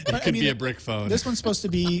 It could be a brick phone. This one's supposed to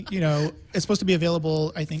be, it's supposed to be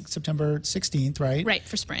available, I think, September 16th, right? Right,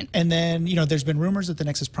 for Sprint. And then, there's been rumors that the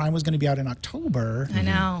Nexus Prime was going to be out in October. I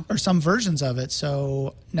know. Or some versions of it.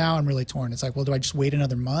 So now I'm really torn. It's like, well, do I just wait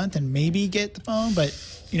another month and maybe get the phone? But,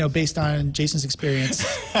 based on Jason's experience,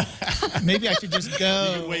 maybe I should just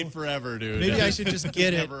go. You can wait forever, dude. Maybe I should just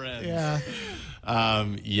get it. Never ends. Yeah.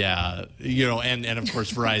 And of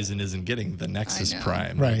course Verizon isn't getting the Nexus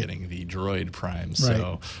Prime, they're getting the Droid Prime.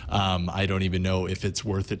 So I don't even know if it's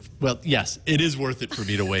worth it. Well, yes, it is worth it for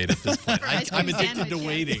me to wait at this point. I'm addicted to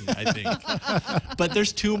waiting, I think. But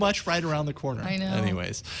there's too much right around the corner. I know.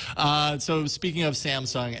 Anyways, so speaking of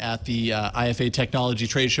Samsung, at the IFA Technology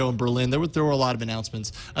Trade Show in Berlin, there were a lot of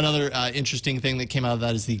announcements. Another interesting thing that came out of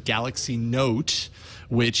that is the Galaxy Note,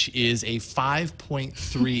 which is a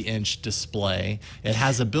 5.3-inch display. It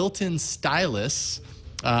has a built-in stylus,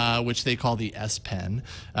 which they call the S Pen.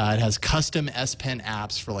 It has custom S Pen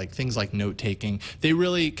apps for things like note-taking. They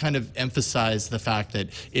really kind of emphasize the fact that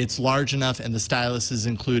it's large enough and the stylus is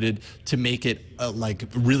included to make it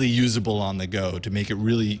really usable on the go, to make it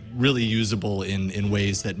really, really usable in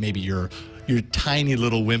ways that maybe your tiny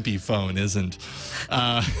little wimpy phone isn't.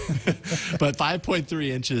 But 5.3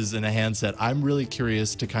 inches in a handset, I'm really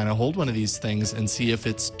curious to kind of hold one of these things and see if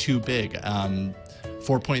it's too big.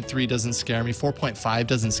 4.3 doesn't scare me. 4.5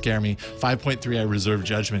 doesn't scare me. 5.3, I reserve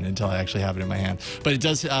judgment until I actually have it in my hand. But it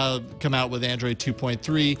does come out with Android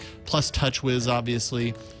 2.3 plus TouchWiz,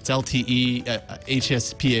 obviously. It's LTE,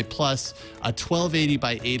 HSPA+, a 1280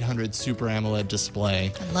 by 800 Super AMOLED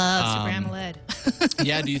display. I love Super AMOLED.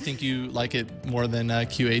 Yeah, do you think you like it more than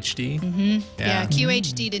QHD? Mm-hmm. Yeah,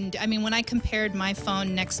 QHD didn't. I mean, when I compared my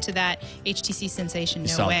phone next to that HTC Sensation,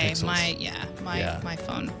 no way. My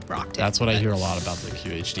phone rocked it. That's what I hear a lot about the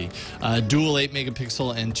QHD. Dual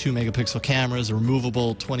 8-megapixel and 2-megapixel cameras,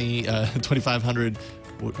 removable 2500.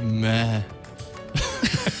 Meh.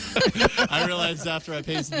 I realized after I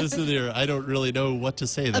pasted this in here, I don't really know what to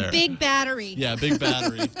say there. A big battery. Yeah, big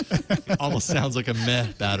battery. Almost sounds like a meh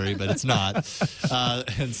battery, but it's not. And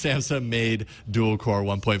Samsung made dual-core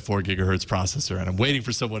 1.4 gigahertz processor, and I'm waiting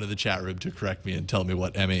for someone in the chat room to correct me and tell me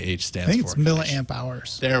what MAH stands for. I think it's milliamp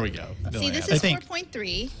hours. There we go. See, this is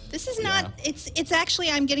 4.3. This is not. It's actually,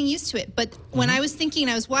 I'm getting used to it. But when I was thinking,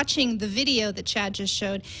 I was watching the video that Chad just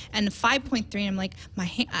showed, and 5.3, and I'm like,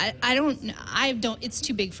 I don't. It's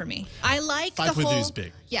too big for me. I like the whole. 5.3 is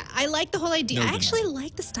big. Yeah, I like the whole idea. I actually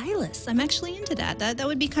like the stylus. I'm actually into that. That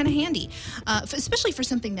would be kind of handy, especially for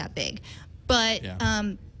something that big. But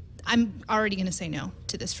I'm already going to say no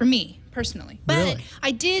to this for me personally. But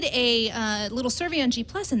I did a little survey on G+,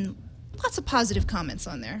 and lots of positive comments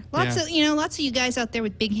on there. Lots of you guys out there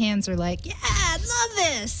with big hands are like, yeah, I love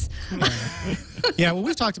this. Yeah, well,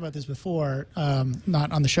 we've talked about this before,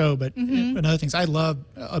 not on the show, but in other things. I love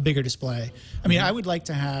a bigger display. I mean, I would like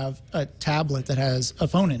to have a tablet that has a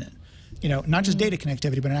phone in it. You know, not just data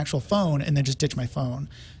connectivity, but an actual phone, and then just ditch my phone.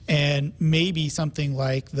 And maybe something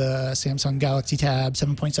like the Samsung Galaxy Tab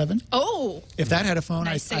 7.7. Oh! If that had a phone,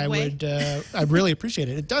 nice I would I'd really appreciate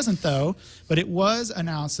it. It doesn't, though, but it was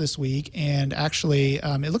announced this week, and actually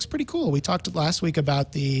it looks pretty cool. We talked last week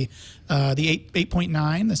about the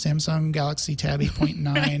 8.9, the Samsung Galaxy Tab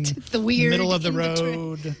 8.9, the weird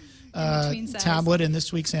middle-of-the-road tablet, and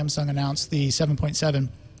this week Samsung announced the 7.7.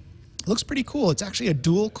 It looks pretty cool. It's actually a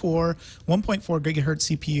dual-core 1.4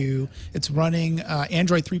 gigahertz CPU. It's running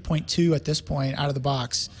Android 3.2 at this point out of the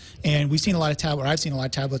box. And we've seen a lot of tablets, I've seen a lot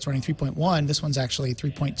of tablets running 3.1. This one's actually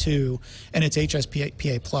 3.2, and it's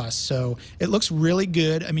HSPA+. So it looks really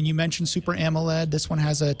good. I mean, you mentioned Super AMOLED. This one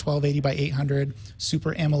has a 1280 by 800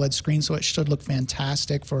 Super AMOLED screen, so it should look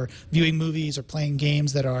fantastic for viewing movies or playing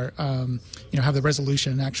games that are, have the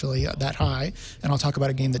resolution actually that high. And I'll talk about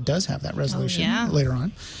a game that does have that resolution later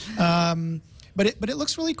on. But it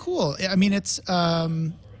looks really cool. I mean, it's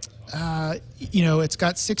it's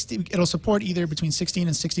got 60. It'll support either between 16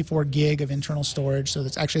 and 64 gig of internal storage. So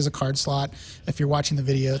that's actually has a card slot. If you're watching the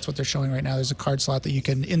video, that's what they're showing right now. There's a card slot that you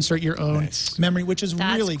can insert your own memory, which is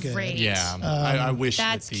really good. Great. Yeah, I wish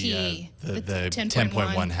that the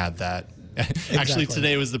 10.1 had that. Actually,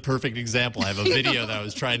 today was the perfect example. I have a video that I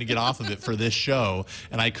was trying to get off of it for this show,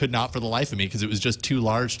 and I could not for the life of me because it was just too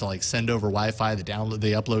large to send over Wi-Fi. The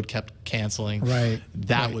upload kept canceling. Right.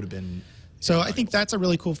 That would have been. So I think that's a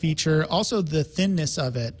really cool feature. Also, the thinness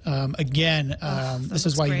of it. Again, this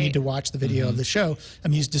is why you need to watch the video of the show.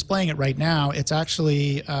 I'm just displaying it right now. It's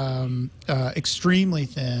actually extremely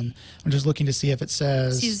thin. I'm just looking to see if it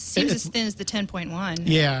says. It seems as thin as the 10.1.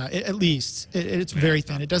 Yeah, at least. It's very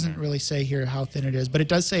thin. It doesn't really say here how thin it is, but it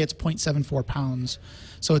does say it's 0.74 pounds.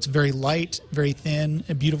 So it's very light, very thin,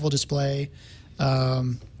 a beautiful display.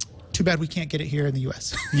 Too bad we can't get it here in the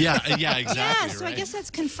U.S. Yeah, exactly. Yeah, so I guess that's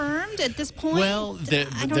confirmed at this point. Well,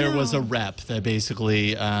 there was a rep that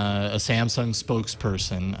basically a Samsung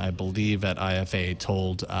spokesperson, I believe at IFA,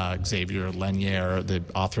 told Xavier Lanier, the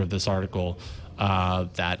author of this article,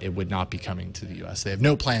 that it would not be coming to the U.S. They have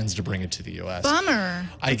no plans to bring it to the U.S. Bummer.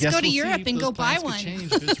 Let's go to Europe and go buy one.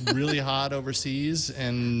 Change if it's really hot overseas.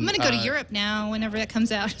 And I'm going to go to Europe now whenever that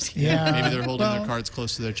comes out. Yeah. Maybe they're holding their cards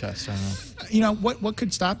close to their chest. I don't know. You know, what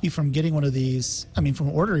could stop you from getting one of these, from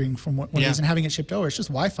ordering from one of these and having it shipped over? It's just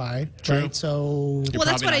Wi-Fi. True. Right? So, well,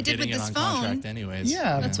 that's what I did with this phone. Anyways.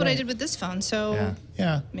 Yeah. That's what I did with this phone. So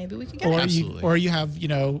maybe we could get it. Or you have,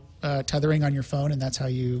 tethering on your phone, and that's how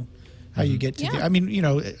you get to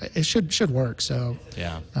it should work. So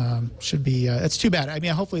should be it's too bad.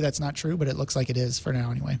 Hopefully that's not true, but it looks like it is for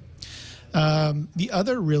now anyway. The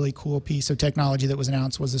other really cool piece of technology that was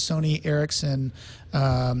announced was the Sony Ericsson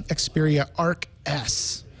Xperia Arc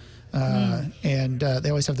S. And they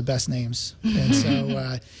always have the best names. And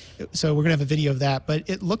so we're going to have a video of that. But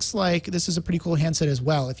it looks like this is a pretty cool handset as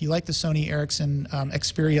well. If you like the Sony Ericsson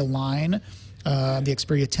Xperia line, the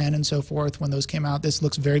Xperia 10 and so forth, when those came out, this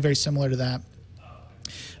looks very, very similar to that.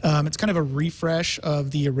 It's kind of a refresh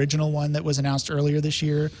of the original one that was announced earlier this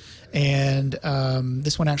year. And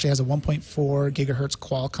this one actually has a 1.4 gigahertz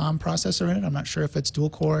Qualcomm processor in it. I'm not sure if it's dual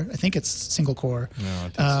core. I think it's single core. No,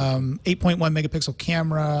 I think 8.1 megapixel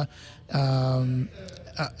camera.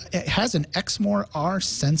 It has an Exmor R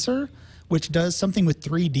sensor, which does something with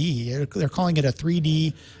 3D. They're calling it a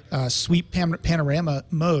 3D sweep panorama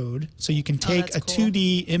mode. So you can take a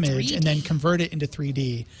 2D image and then convert it into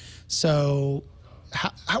 3D. So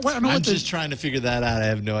I'm just trying to figure that out. I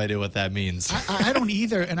have no idea what that means. I don't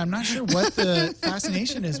either, and I'm not sure what the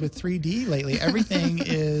fascination is with 3D lately. Everything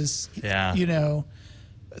is,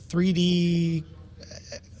 3D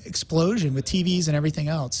explosion with TVs and everything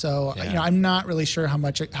else. So I'm not really sure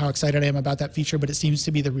how excited I am about that feature, but it seems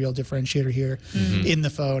to be the real differentiator here in the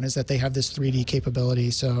phone is that they have this 3D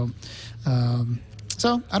capability. So,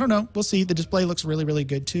 so I don't know. We'll see. The display looks really, really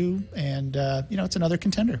good too, and it's another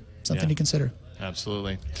contender, something to consider.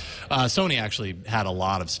 Absolutely. Sony actually had a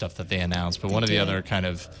lot of stuff that they announced, but one of the other kind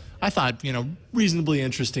of, I thought, reasonably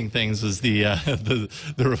interesting things was the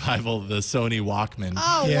revival of the Sony Walkman.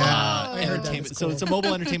 Oh, wow. Entertainment. So it's a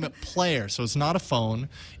mobile entertainment player. So it's not a phone.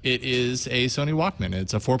 It is a Sony Walkman.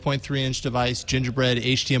 It's a 4.3-inch device, gingerbread,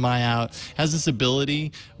 HDMI out. Has this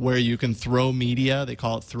ability where you can throw media. They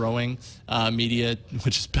call it throwing media,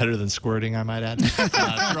 which is better than squirting, I might add.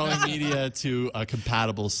 Throwing media to a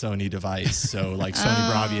compatible Sony device. So like Sony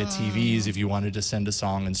Bravia TVs, if you wanted to send a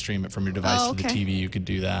song and stream it from your device to the TV, you could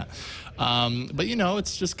do that. But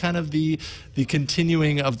it's just kind of the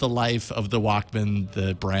continuing of the life of the Walkman,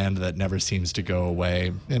 the brand that never seems to go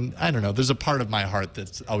away. And I don't know, there's a part of my heart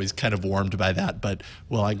that's always kind of warmed by that, but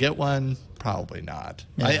will I get one? Probably not.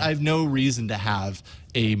 Yeah. I have no reason to have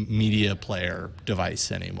a media player device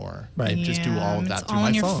anymore. Right. I just do all of that through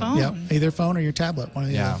my phone. Yeah, either phone or your tablet, one of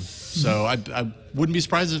the other. So I wouldn't be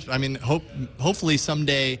surprised if, hopefully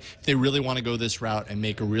someday if they really want to go this route and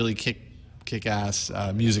make a really kick-ass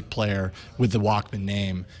music player with the Walkman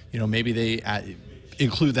name, maybe they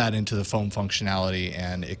include that into the phone functionality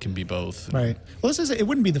and it can be both. Right. Well, it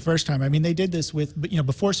wouldn't be the first time. I mean, they did this with,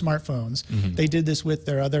 before smartphones, they did this with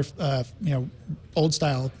their other, old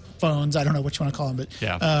style phones. I don't know what you want to call them, but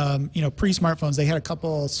pre-smartphones, they had a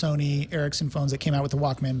couple Sony Ericsson phones that came out with the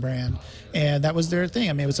Walkman brand, and that was their thing.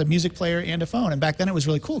 I mean, it was a music player and a phone, and back then it was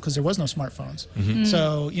really cool because there was no smartphones.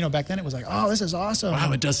 So back then it was like, oh, this is awesome.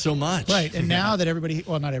 Wow, it does so much. Right, and now that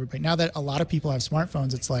not everybody, now that a lot of people have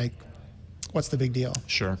smartphones, it's like, what's the big deal?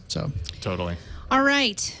 Sure. So totally. All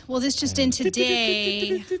right. Well, this just in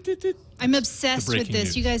today. I'm obsessed with this.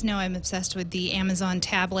 News. You guys know I'm obsessed with the Amazon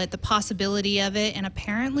tablet, the possibility of it, and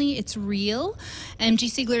apparently it's real. MG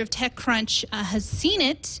Siegler of TechCrunch has seen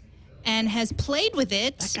it and has played with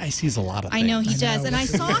it. That guy sees a lot of things. I know he does. And I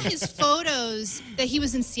saw his photos that he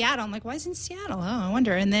was in Seattle. I'm like, why is he in Seattle? Oh, I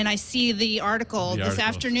wonder. And then I see the article this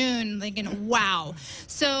afternoon thinking, wow.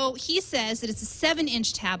 So he says that it's a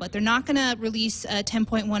 7-inch tablet. They're not going to release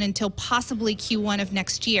 10.1 until possibly Q1 of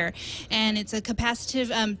next year. And it's a capacitive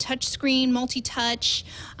touchscreen, multi-touch,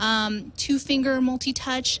 2-finger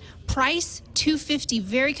multi-touch. Price $250,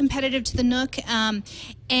 very competitive to the Nook,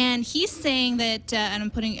 and he's saying that, and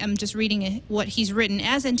I'm just reading what he's written.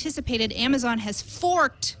 As anticipated, Amazon has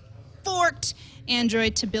forked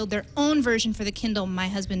Android to build their own version for the Kindle. My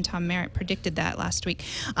husband Tom Merritt predicted that last week.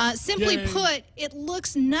 Simply put, it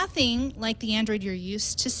looks nothing like the Android you're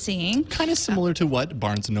used to seeing. Kind of similar to what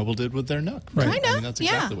Barnes & Noble did with their Nook. Right. Kind of. I mean, that's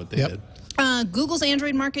exactly what they did. Google's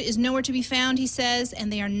Android market is nowhere to be found, he says, and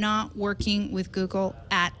they are not working with Google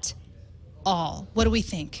at all. What do we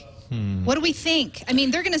think? What do we think? I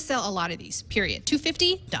mean, they're going to sell a lot of these, period.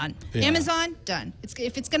 $250, done. Yeah. Amazon, done.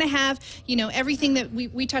 If it's going to have, everything that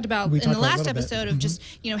we talked about in the last episode of just,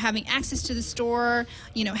 having access to the store,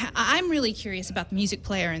 I'm really curious about the music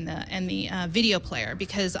player and the video player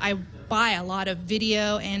because I buy a lot of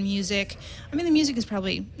video and music. I mean, the music is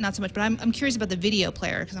probably not so much, but I'm curious about the video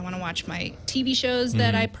player because I want to watch my TV shows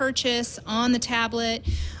that I purchase on the tablet.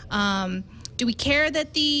 Do we care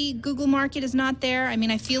that the Google market is not there? I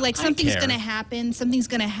mean, I feel like something's going to happen. Something's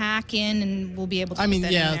going to hack in, and we'll be able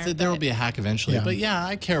to. There will be a hack eventually. Yeah. But yeah,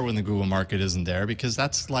 I care when the Google market isn't there because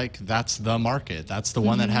that's the market. That's the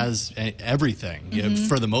one that has everything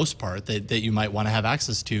for the most part that you might want to have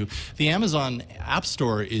access to. The Amazon App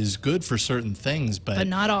Store is good for certain things, but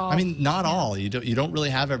not all. I mean, not all. You don't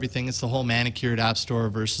really have everything. It's the whole manicured App Store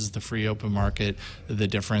versus the free open market. The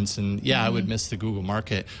difference, and I would miss the Google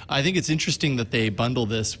market. I think it's interesting that they bundle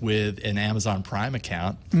this with an Amazon Prime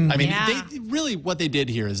account. I mean, they really what they did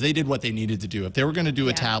here is they did what they needed to do. If they were going to do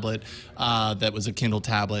a tablet that was a Kindle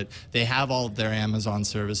tablet, they have all of their Amazon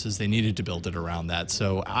services. They needed to build it around that.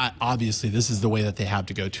 So obviously, this is the way that they have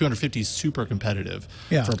to go. $250 is super competitive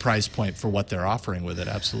for a price point for what they're offering with it.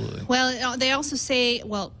 Absolutely. Well, they also say,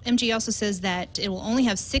 MG also says that it will only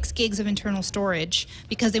have 6 gigs of internal storage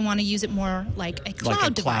because they want to use it more like a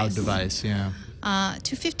cloud device. Cloud device, yeah.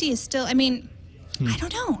 $250 is still, I mean, I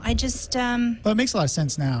don't know. I just... Well, it makes a lot of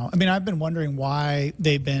sense now. I mean, I've been wondering why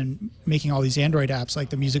they've been making all these Android apps, like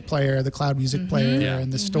the music player, the cloud music player,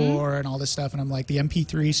 and the store, and all this stuff. And I'm like, the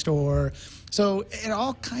MP3 store. So it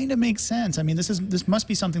all kind of makes sense. I mean, this must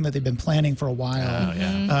be something that they've been planning for a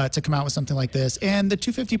while to come out with something like this. And the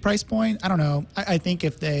 $250 price point, I don't know. I think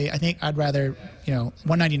I'd rather,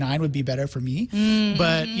 $199 would be better for me.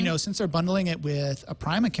 But since they're bundling it with a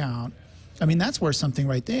Prime account, I mean, that's worth something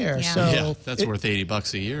right there. Yeah. So that's worth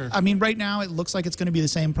 $80 a year. I mean, right now it looks like it's going to be the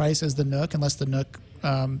same price as the Nook, unless the Nook,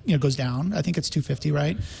 goes down. I think it's $250,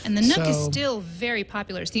 right? And the Nook is still very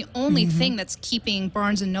popular. It's the only thing that's keeping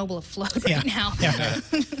Barnes and Noble afloat right now.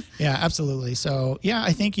 Yeah, absolutely. So yeah,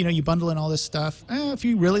 I think you bundle in all this stuff. If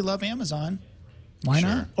you really love Amazon, why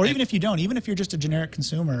not? Or even if you don't, even if you're just a generic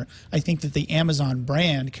consumer, I think that the Amazon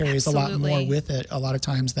brand carries a lot more with it a lot of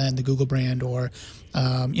times than the Google brand or,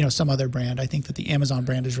 some other brand. I think that the Amazon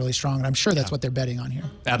brand is really strong, and I'm sure that's what they're betting on here.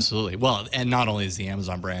 Absolutely. Well, and not only is the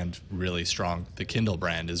Amazon brand really strong, the Kindle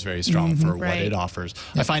brand is very strong for what it offers.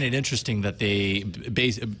 I find it interesting that they,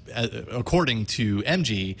 according to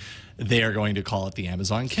MG, they are going to call it the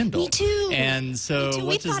Amazon Kindle. Me too. And so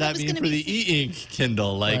what does that mean for the e-ink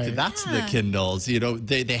Kindle? Like, that's the Kindles.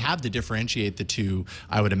 They have to differentiate the two,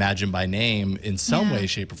 I would imagine, by name in some way,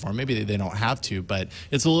 shape, or form. Maybe they don't have to, but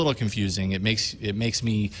it's a little confusing. It makes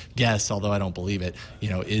me guess, although I don't believe it,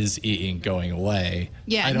 is e-ink going away?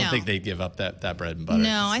 Yeah, I don't think they'd give up that bread and butter.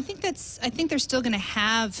 No, I think they're still going to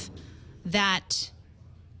have that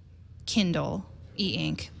Kindle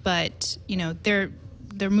e-ink, but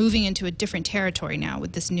they're moving into a different territory now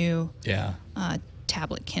with this new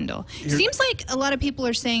tablet Kindle. Seems like a lot of people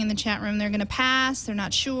are saying in the chat room they're going to pass. They're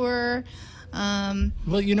not sure. Well,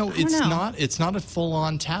 it's not a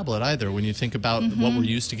full-on tablet either. When you think about what we're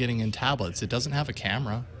used to getting in tablets, it doesn't have a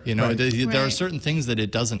camera. There are certain things that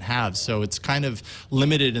it doesn't have, so it's kind of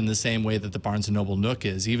limited in the same way that the Barnes & Noble Nook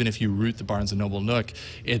is. Even if you root the Barnes & Noble Nook,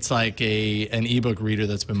 it's like an ebook reader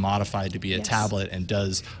that's been modified to be a tablet and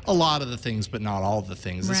does a lot of the things, but not all of the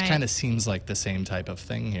things. This kind of seems like the same type of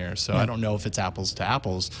thing here. So I don't know if it's apples to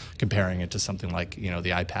apples comparing it to something like the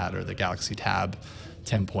iPad or the Galaxy Tab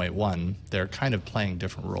 10.1. They're kind of playing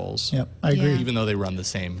different roles. Yep, I agree. Even though they run the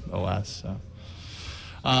same OS. So.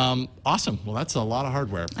 Awesome. Well, that's a lot of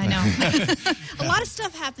hardware. I know. A lot of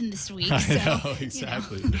stuff happened this week. I know,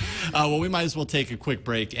 exactly. Well, we might as well take a quick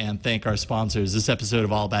break and thank our sponsors. This episode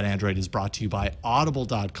of All About Android is brought to you by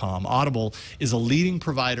Audible.com. Audible is a leading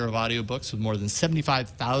provider of audiobooks with more than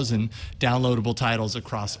 75,000 downloadable titles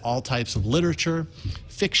across all types of literature,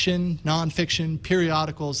 fiction, nonfiction,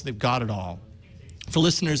 periodicals. They've got it all. For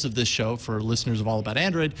listeners of this show, for listeners of All About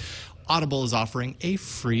Android, Audible is offering a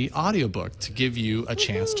free audiobook to give you a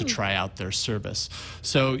chance to try out their service.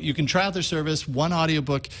 So you can try out their service. One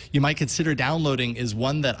audiobook you might consider downloading is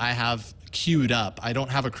one that I have queued up. I don't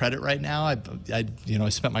have a credit right now. I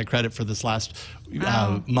spent my credit for this last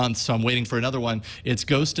month, so I'm waiting for another one. It's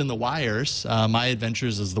Ghost in the Wires, My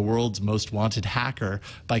Adventures as the World's Most Wanted Hacker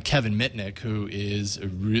by Kevin Mitnick, who is,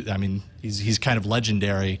 he's kind of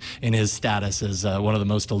legendary in his status as one of the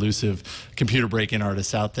most elusive computer break-in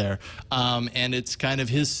artists out there. And it's kind of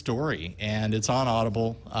his story, and it's on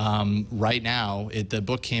Audible right now. The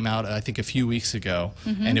book came out, I think, a few weeks ago,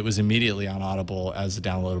 and it was immediately on Audible as a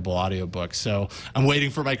downloadable audiobook. So I'm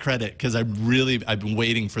waiting for my credit because I've been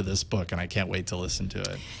waiting for this book, and I can't wait to listen to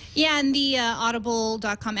it. Yeah, and the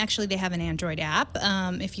Audible.com, actually they have an Android app.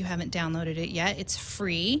 If you haven't downloaded it yet, it's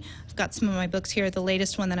free. I've got some of my books here. The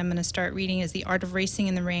latest one that I'm going to start reading is The Art of Racing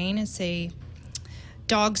in the Rain. It's a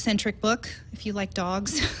dog-centric book, if you like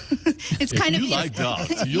dogs. It's kind of... like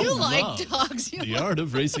dogs, you like dogs. The Art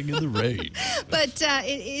of Racing in the Rain. But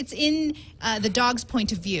it's in the dog's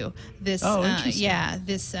point of view, this,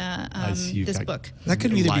 this book. That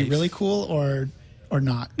could either be really cool or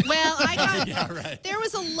not. Well, I got there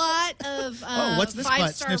was a lot of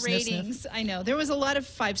 5-star ratings. Sniff. I know there was a lot of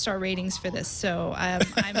 5-star ratings for this, so I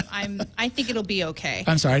think it'll be okay.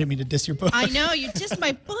 I'm sorry, I didn't mean to diss your book. I know you dissed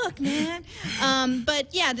my book, man.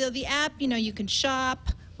 But yeah, the app, you can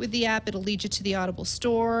shop. With the app, it'll lead you to the Audible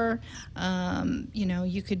store.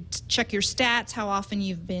 You could check your stats, how often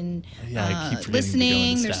you've been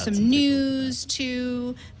listening. There's some news,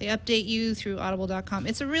 too. They update you through Audible.com.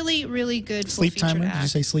 It's a really, really good sleep timer. app. Did you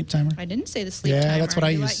say sleep timer? I didn't say the sleep timer. Yeah, that's what I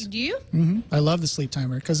use. Do you? I love the sleep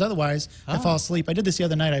timer because otherwise I fall asleep. I did this the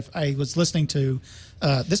other night. I was listening to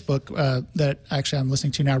this book that actually I'm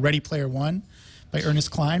listening to now, Ready Player One by Ernest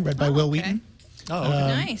Cline, read by Will Wheaton. Oh,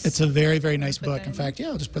 okay. Nice. It's a very, very nice book. In fact,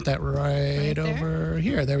 I'll just put that right over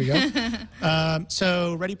here. There we go.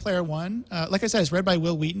 So Ready Player One, like I said, it's read by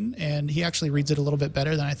Will Wheaton, and he actually reads it a little bit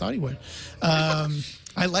better than I thought he would.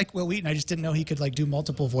 I like Will Wheaton. I just didn't know he could like do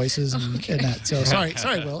multiple voices and that. So sorry,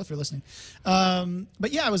 Will, if you're listening.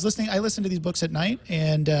 But yeah, I listened to these books at night,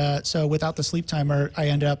 and so without the sleep timer, I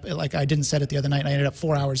ended up like I didn't set it the other night. And I ended up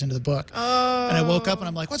 4 hours into the book, and I woke up and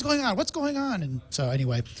I'm like, "What's going on? What's going on?" And so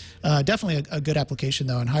anyway, definitely a good application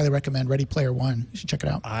though, and highly recommend Ready Player One. You should check it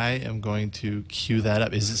out. I am going to cue that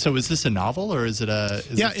up. Is this a novel or is it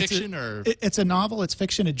it fiction or? It's a novel. It's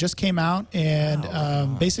fiction. It just came out,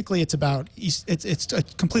 and basically it's about it's a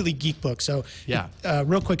completely geek book. So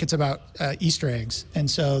real quick, it's about Easter eggs, and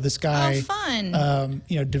so this guy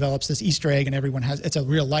develops this Easter egg, and it's a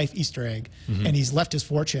real life Easter egg, and he's left his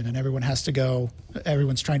fortune, and everyone's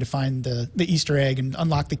trying to find the Easter egg and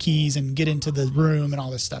unlock the keys and get into the room and all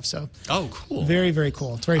this stuff. So cool. Very, very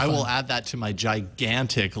cool. It's very fun. I will add that to my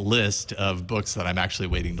gigantic list of books that I'm actually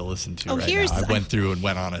waiting to listen to right now. I went through and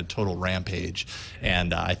went on a total rampage,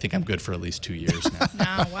 and I think I'm good for at least 2 years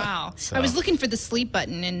now. Oh, wow. So. I was looking for the sleep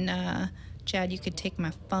button, and Chad, you could take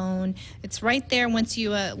my phone. It's right there. Once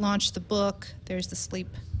you launch the book, there's the sleep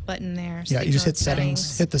button there. Yeah, you just hit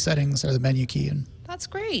settings, hit the settings or the menu key, and that's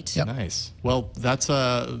great. Yep. Nice. Well, that's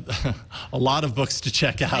a lot of books to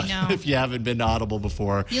check out if you haven't been to Audible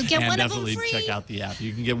before. You'll get one of them free. Definitely check out the app.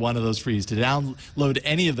 You can get one of those frees. To download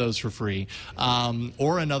any of those for free,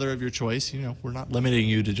 or another of your choice. We're not limiting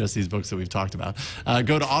you to just these books that we've talked about.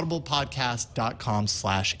 Go to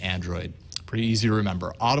audiblepodcast.com/Android. Pretty easy to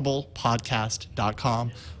remember.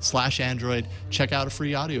 audiblepodcast.com/Android. Check out a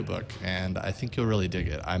free audiobook, and I think you'll really dig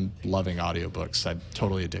it. I'm loving audiobooks. I'm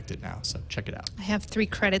totally addicted now, so check it out. I have 3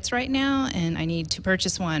 credits right now, and I need to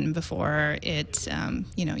purchase one before it,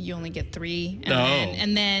 you only get 3.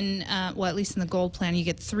 And then, at least in the gold plan, you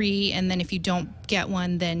get 3, and then if you don't get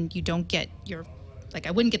one, then you don't get your... Like,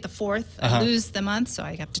 I wouldn't get the 4th. I lose the month, so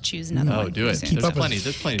I have to choose another one. Oh, do it. There's plenty.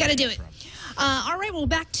 Gotta do it. All right, well,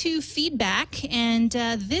 back to feedback. And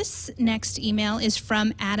this next email is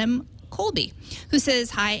from Adam Colby, who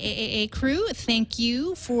says, "Hi, AAA crew. Thank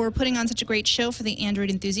you for putting on such a great show for the Android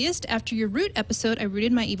enthusiast. After your root episode, I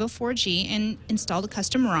rooted my Evo 4G and installed a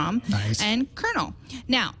custom ROM and kernel.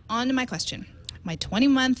 Now, on to my question. My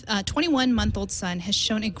 21-month-old son has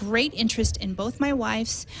shown a great interest in both my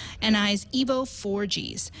wife's and I's Evo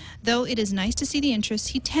 4Gs. Though it is nice to see the interest,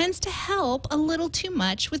 he tends to help a little too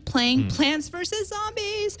much with playing Plants vs.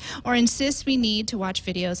 Zombies or insists we need to watch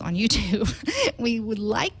videos on YouTube. We would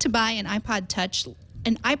like to buy an iPod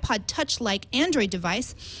Touch-like Android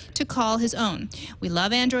device to call his own. We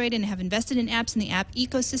love Android and have invested in apps in the app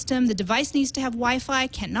ecosystem. The device needs to have Wi-Fi,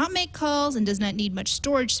 cannot make calls, and does not need much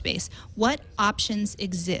storage space. What options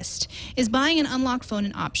exist? Is buying an unlocked phone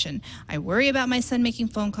an option? I worry about my son making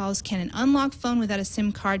phone calls. Can an unlocked phone without a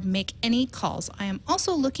SIM card make any calls? I am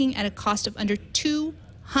also looking at a cost of under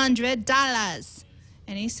 $200.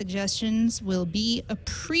 Any suggestions will be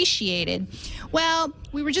appreciated." Well,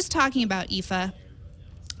 we were just talking about IFA.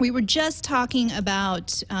 We were just talking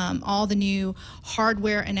about all the new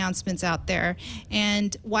hardware announcements out there,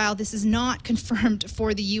 and while this is not confirmed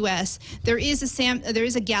for the U.S., there is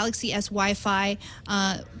a Galaxy S Wi-Fi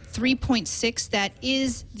 3.6 that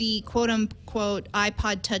is the quote-unquote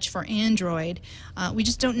iPod Touch for Android. We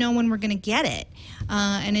just don't know when we're going to get it,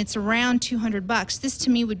 and it's around $200. This, to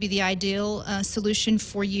me, would be the ideal solution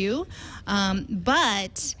for you,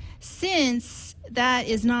 but since that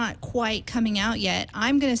is not quite coming out yet,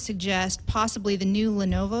 I'm going to suggest possibly the new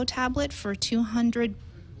Lenovo tablet for 200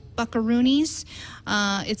 buckaroonies.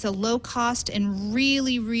 It's a low-cost and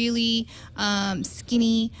really, really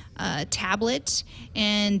skinny tablet,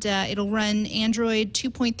 and it'll run Android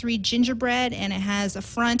 2.3 Gingerbread, and it has a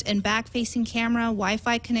front and back-facing camera,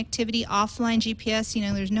 Wi-Fi connectivity, offline GPS.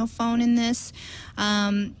 There's no phone in this.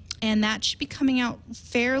 And that should be coming out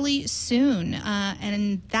fairly soon.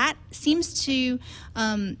 And that seems to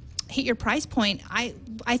hit your price point. I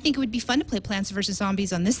think it would be fun to play Plants vs.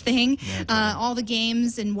 Zombies on this thing. Yeah, all the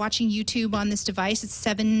games and watching YouTube on this device. It's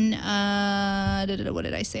what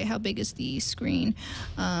did I say? How big is the screen?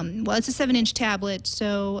 Well, it's a 7-inch tablet,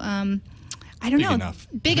 so I don't know.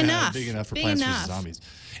 Big enough. Big enough for Plants vs. Zombies.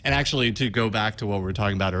 And actually, to go back to what we were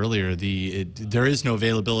talking about earlier, there is no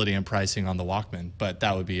availability and pricing on the Walkman, but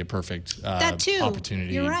that would be a perfect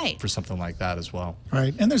opportunity for something like that as well.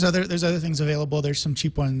 Right, and there's other things available. There's some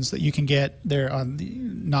cheap ones that you can get. They're on the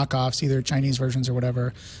knockoffs, either Chinese versions or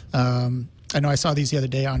whatever. I know I saw these the other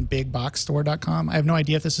day on bigboxstore.com. I have no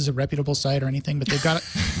idea if this is a reputable site or anything, but they've got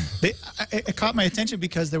it caught my attention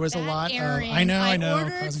because there was a lot Aaron, of I know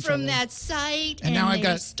ordered from that site and now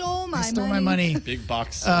they stole my money.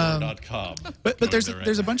 Bigboxstore.com. But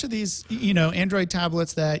there's a bunch of these Android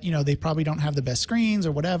tablets that they probably don't have the best screens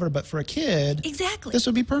or whatever, but for a kid, exactly, this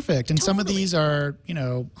would be perfect. And some of these are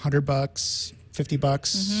 $100.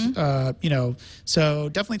 $50, so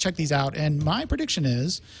definitely check these out. And my prediction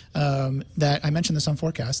is that I mentioned this on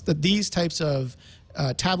Forecast, that these types of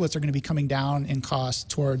tablets are going to be coming down in cost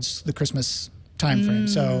towards the Christmas time frame.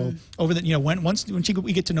 So over the once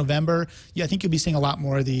we get to November, I think you'll be seeing a lot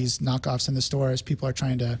more of these knockoffs in the stores. People are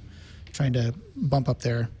trying to bump up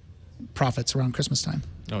their profits around Christmas time.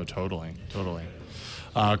 Oh, totally.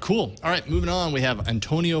 Cool. All right, moving on. We have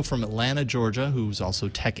Antonio from Atlanta, Georgia, who's also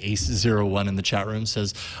TechAce01 in the chat room,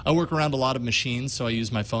 says, I work around a lot of machines, so I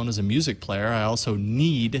use my phone as a music player. I also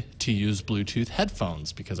need to use Bluetooth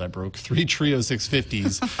headphones because I broke 3 Trio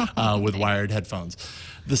 650s with wired headphones.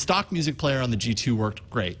 The stock music player on the G2 worked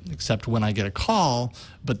great, except when I get a call,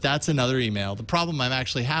 but that's another email. The problem I'm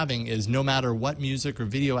actually having is no matter what music or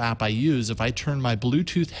video app I use, if I turn my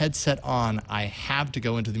Bluetooth headset on, I have to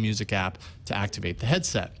go into the music app to activate the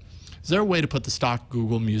headset. Is there a way to put the stock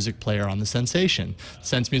Google Music Player on the Sensation?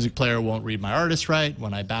 Sense Music Player won't read my artist right.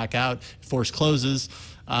 When I back out, Force closes.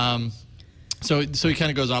 So he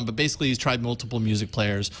kind of goes on, but basically he's tried multiple music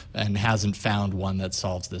players and hasn't found one that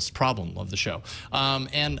solves this problem of the show.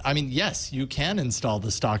 And I mean, yes, you can install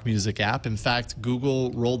the stock music app. In fact,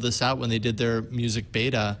 Google rolled this out when they did their music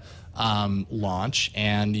beta launch,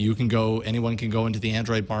 and anyone can go into the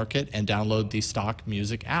Android market and download the stock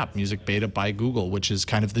music app, Music Beta by Google, which is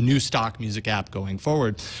kind of the new stock music app going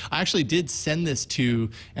forward. I actually did send this to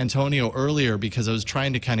Antonio earlier because I was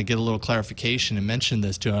trying to kind of get a little clarification and mention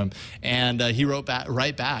this to him, and he wrote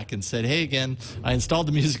right back and said, hey, again, I installed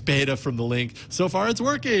the Music Beta from the link. So far it's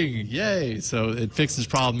working. Yay. So it fixed his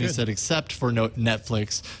problem. Good. He said, except for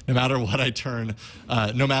Netflix, no matter what I turn,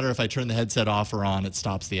 no matter if I turn the headset off or on, it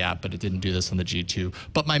stops the app, but it didn't do this on the G2.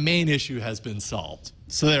 But my main issue has been solved.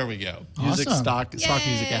 So there we go. Awesome. Stock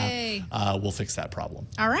music app will fix that problem.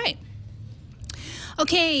 All right.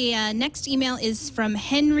 Okay, next email is from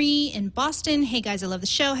Henry in Boston. Hey guys, I love the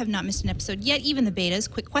show. Have not missed an episode yet, even the betas.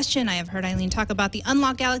 Quick question. I have heard Eileen talk about the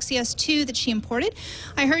unlocked Galaxy S2 that she imported.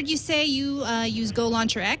 I heard you say you use Go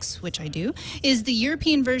Launcher X, which I do. Is the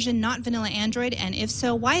European version not vanilla Android? And if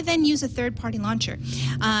so, why then use a third-party launcher?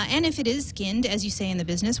 And if it is skinned, as you say in the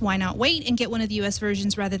business, why not wait and get one of the US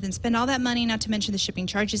versions rather than spend all that money, not to mention the shipping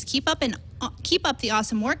charges? Keep up the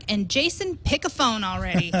awesome work. And Jason, pick a phone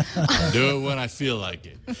already. Do it when I feel like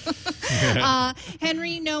it.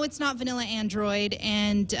 Henry, no, it's not vanilla Android,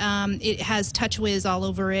 and it has TouchWiz all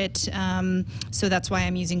over it, so that's why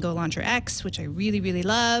I'm using Go Launcher X, which I really, really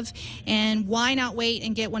love. And why not wait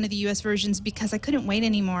and get one of the US versions? Because I couldn't wait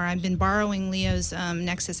anymore. I've been borrowing Leo's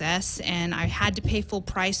Nexus S, and I had to pay full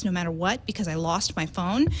price no matter what because I lost my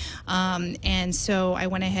phone, and so I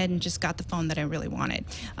went ahead and just got the phone that I really wanted.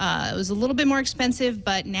 It was a little bit more expensive,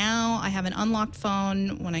 but now I have an unlocked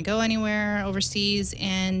phone when I go anywhere overseas,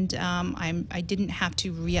 and I didn't have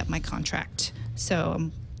to re-up my contract. So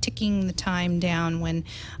I'm ticking the time down when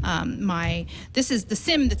this is the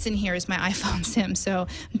SIM that's in here is my iPhone SIM. So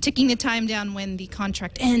I'm ticking the time down when the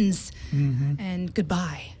contract ends, and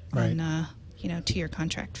goodbye. Right. On, to your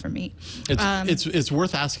contract for me. It's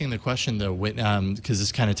worth asking the question though, because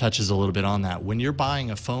this kind of touches a little bit on that. When you're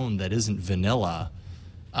buying a phone that isn't vanilla,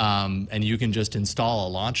 and you can just install a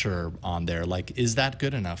launcher on there, like, is that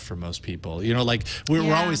good enough for most people? Like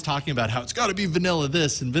we're always talking about how it's got to be vanilla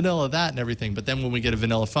this and vanilla that and everything, but then when we get a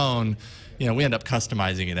vanilla phone, we end up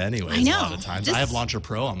customizing it anyways. A lot of times. I have Launcher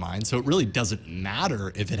Pro on mine, so it really doesn't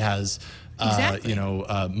matter if it has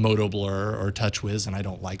Moto Blur or TouchWiz, and I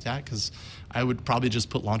don't like that because I would probably just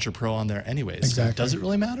put Launcher Pro on there anyways. Exactly. So does it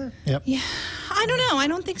really matter? Yep. Yeah, I don't know. I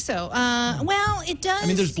don't think so. Well, it does. I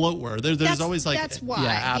mean, there's bloatware. There's always like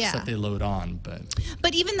apps that they load on,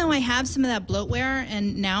 But even though I have some of that bloatware,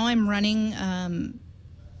 and now I'm running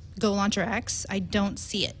Go Launcher X, I don't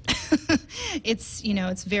see it. It's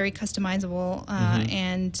it's very customizable,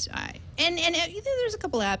 and there's a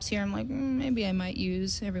couple apps here I'm like maybe I might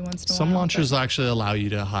use every once in a while. Some launchers actually allow you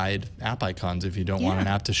to hide app icons if you don't want an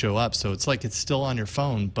app to show up. So it's like it's still on your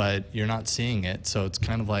phone, but you're not seeing it. So it's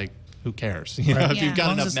kind of like, who cares? If you've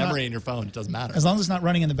got enough memory in your phone, it doesn't matter. As long as it's not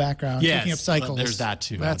running in the background, taking up cycles. There's that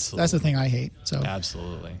too. That's the thing I hate. So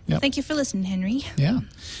absolutely. Yep. Thank you for listening, Henry. Yeah. All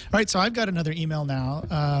right. So I've got another email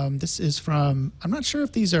now. This is from, I'm not sure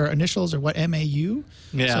if these are initials or what, MAU.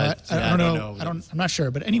 Yeah. So I don't know. I'm not sure.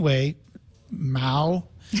 But anyway, Mao.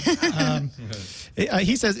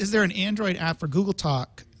 He says, is there an Android app for Google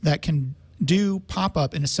Talk that can do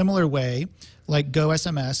pop-up in a similar way like Go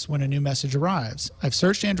SMS when a new message arrives? I've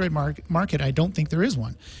searched Android market. I don't think there is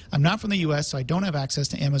one. I'm not from the U.S., so I don't have access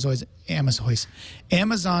to Amazon's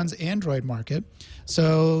Android market.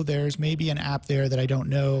 So there's maybe an app there that I don't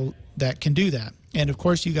know that can do that. And of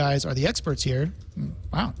course, you guys are the experts here.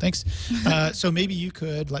 Wow, thanks. So maybe you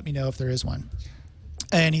could let me know if there is one.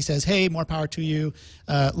 And he says, hey, more power to you.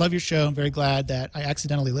 Love your show. I'm very glad that I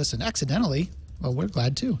accidentally listened. Accidentally? Well, we're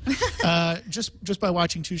glad too. Just by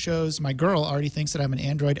watching 2 shows, my girl already thinks that I'm an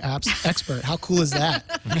Android apps expert. How cool is that?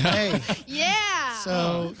 Hey. Yeah.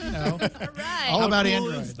 So, you know, all right. all about cool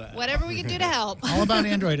Android. is that? Whatever we can do to help. All about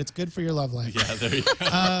Android. It's good for your love life. Yeah, there you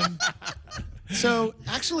go. So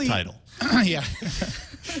actually, Title. Yeah.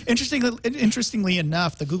 Interestingly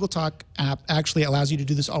enough, the Google Talk app actually allows you to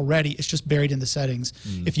do this already. It's just buried in the settings.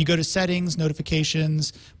 If you go to settings,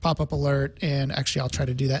 notifications, pop-up alert, and actually I'll try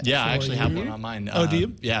to do that. Yeah, I actually have you. one on mine. Oh, do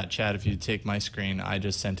you? Yeah, Chad, if you take my screen, I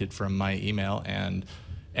just sent it from my email, and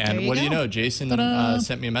you what do you go. know? Jason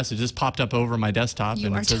sent me a message. This popped up over my desktop,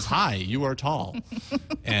 and it says, hi, you are tall.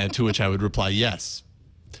 And to which I would reply, yes.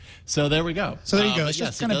 So there we go. So there you go. It's yes,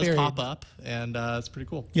 just kind of buried. buried. Pop up, and it's pretty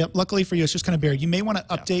cool. Yep. Luckily for you, it's just kind of buried. You may want to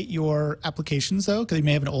update your applications, though, because you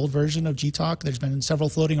may have an old version of Gtalk. There's been several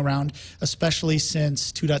floating around, especially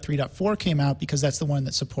since 2.3.4 came out, because that's the one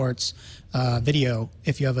that supports video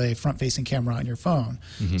if you have a front-facing camera on your phone.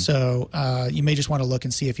 So you may just want to look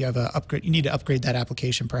and see if you have a upgrade. You need to upgrade that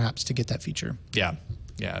application, perhaps, to get that feature. Yeah.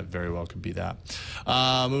 Yeah, it very well could be that.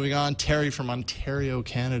 Moving on, Terry from Ontario,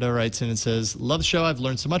 Canada writes in and says, love the show. I've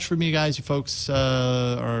learned so much from you guys. You folks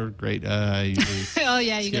are great. Oh,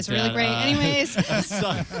 yeah, you guys are really great. Anyways.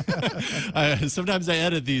 Sometimes I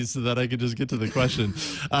edit these so that I can just get to the question.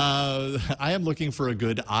 I am looking for a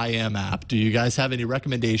good IM app. Do you guys have any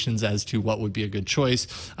recommendations as to what would be a good choice?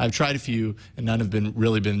 I've tried a few, and none have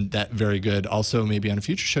really been that very good. Also, maybe on a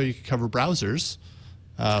future show, you could cover browsers.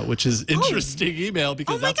 Which is interesting email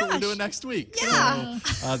because that's what we're doing next week. Yeah.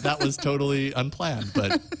 So, that was totally unplanned,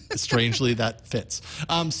 but strangely that fits.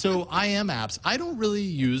 So IM apps, I don't really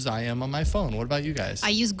use IM on my phone. What about you guys? I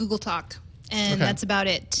use Google Talk. And that's about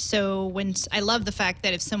it. So I love the fact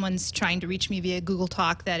that if someone's trying to reach me via Google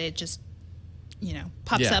Talk, that it just,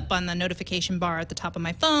 pops up on the notification bar at the top of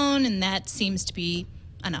my phone, and that seems to be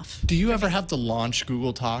enough. Do you ever have to launch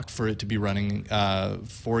Google Talk for it to be running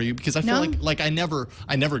for you? Because I feel like I never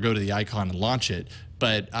go to the icon and launch it,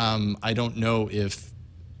 but I don't know if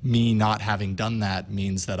me not having done that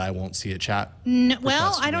means that I won't see a chat.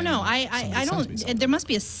 Well, I don't know. I don't. There must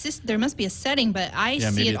be a setting, but I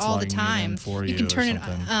see it all the time. You can turn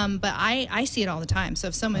it, but I see it all the time. So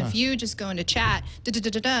if you just go into chat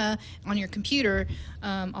on your computer,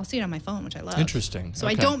 I'll see it on my phone, which I love. Interesting. So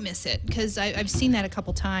I don't miss it because I've seen that a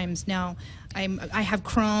couple times now. I have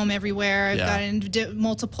Chrome everywhere. I've got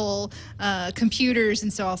multiple computers,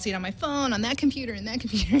 and so I'll see it on my phone, on that computer, and that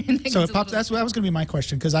computer. And so it pops. That was going to be my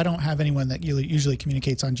question because I don't have anyone that usually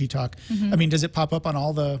communicates on Gtalk. I mean, does it pop up on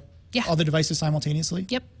all the devices simultaneously?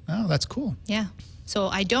 Yep. Oh, that's cool. Yeah. So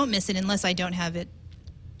I don't miss it unless I don't have it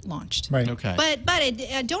launched. Right. Okay. But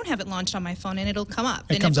I don't have it launched on my phone, and it'll come up.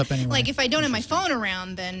 It comes up anyway. Like if I don't have my phone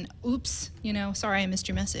around, then oops, sorry I missed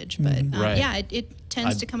your message. But yeah, it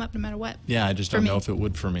tends to come up no matter what. Yeah, I just don't know if it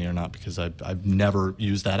would for me or not because I've never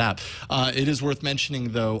used that app. It is worth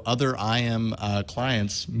mentioning though, other IM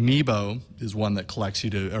clients, Meebo is one that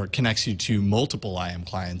connects you to multiple IM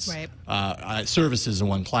clients. Right. Services in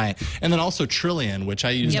one client, and then also Trillion, which I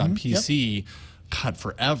used on PC. God,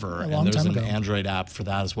 forever, and there's an Android app for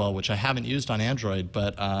that as well, which I haven't used on Android,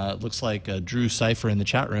 but it looks like Drew Cipher in the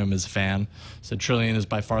chat room is a fan. So Trillion is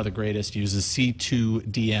by far the greatest, uses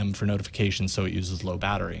C2DM for notifications, so it uses low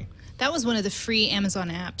battery. That was one of the free Amazon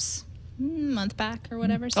apps a month back or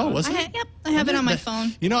whatever. So was it? Yep, I have it on my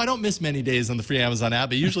phone. I don't miss many days on the free Amazon app,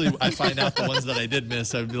 but usually I find out the ones that I did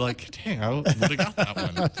miss, I'd be like, dang, I would have got that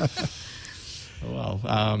one. Oh,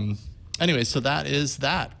 well. Anyway, so that is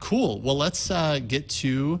that. Cool. Well, let's get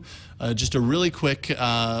to just a really quick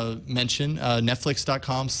mention,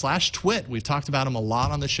 Netflix.com/TWiT. We've talked about them a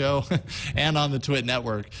lot on the show and on the TWiT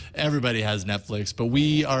network. Everybody has Netflix, but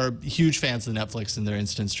we are huge fans of Netflix and their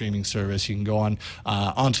instant streaming service. You can go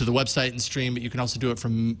onto the website and stream, but you can also do it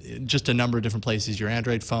from just a number of different places. Your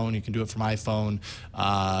Android phone, you can do it from iPhone,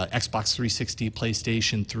 Xbox 360,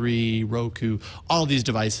 PlayStation 3, Roku, all these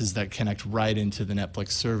devices that connect right into the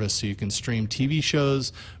Netflix service, so you can stream TV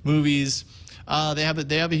shows, movies, they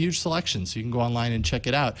have a huge selection, so you can go online and check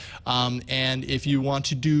it out. And if you want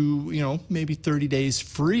to do, maybe 30 days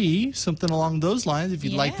free, something along those lines, if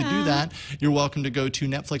you'd like to do that, you're welcome to go to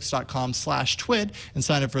netflix.com/twit and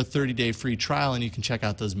sign up for a 30-day free trial, and you can check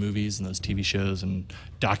out those movies and those TV shows and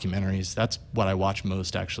documentaries. That's what I watch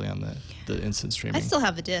most, actually, on the instant streaming. I still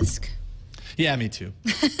have the disc. Yeah, me too.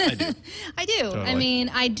 I do. I do. Totally. I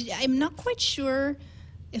mean, I'm not quite sure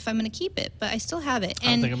if I'm going to keep it, but I still have it. I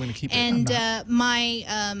don't think I'm going to keep it. And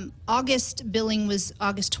my August billing was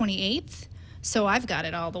August 28th, so I've got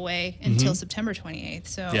it all the way until September 28th.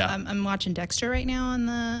 So I'm watching Dexter right now on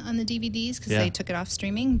the DVDs because they took it off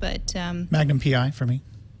streaming. But Magnum PI for me.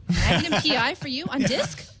 Magnum PI for you on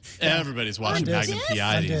disc? Everybody's watching Magnum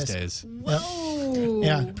PI these days. Whoa.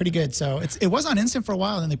 Yeah, pretty good. So it was on instant for a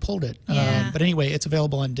while, and then they pulled it. But anyway, it's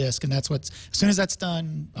available on disc, and as soon as that's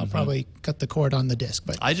done, I'll probably cut the cord on the disc.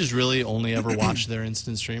 But I just really only ever watch their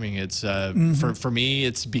instant streaming. It's for me,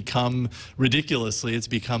 it's become it's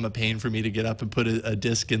become a pain for me to get up and put a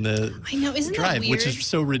disc in the drive, which is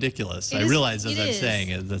so ridiculous. I realize as I'm saying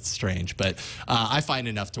it, that's strange, but I find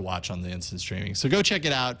enough to watch on the instant streaming. So go check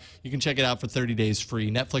it out. You can check it out for 30 days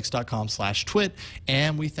free. Netflix.com/twit,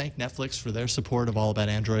 and we thank Netflix for their support of All About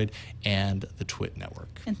Android and the TWiT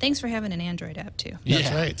network. And thanks for having an Android app too.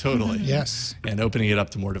 That's right. Totally. Yes. And opening it up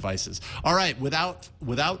to more devices. All right,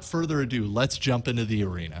 without further ado, let's jump into the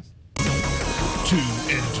arena. 2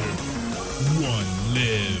 enter, 1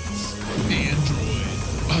 lives.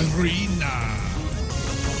 Android Arena.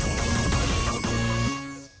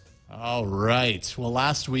 All right. Well,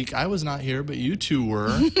 last week I was not here, but you two were,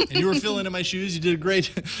 and you were filling in my shoes. You did a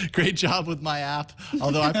great job with my app.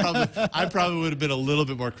 Although I probably would have been a little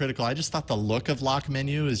bit more critical. I just thought the look of lock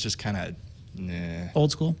menu is just kind of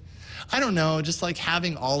old school. I don't know, just like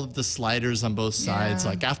having all of the sliders on both sides.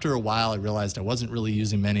 Like after a while, I realized I wasn't really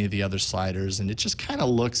using many of the other sliders, and it just kind of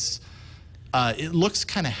looks. It looks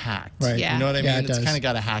kind of hacked. Right. Yeah. You know what I mean? Yeah, It's kind of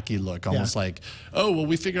got a hacky look, almost like, oh, well,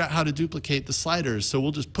 we figured out how to duplicate the sliders, so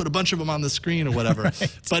we'll just put a bunch of them on the screen or whatever.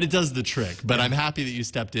 Right. But it does the trick. But I'm happy that you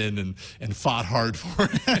stepped in and fought hard for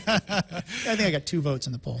it. I think I got 2 votes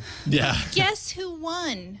in the poll. Yeah. Guess who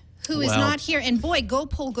won? Who is not here? And boy,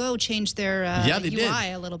 GoPolGo changed their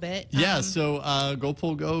UI a little bit. Yeah, so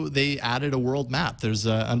GoPolGo, they added a world map. There's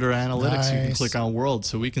under analytics, you can click on world,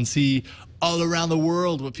 so we can see all around the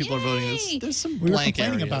world what people are voting. There's some blank We were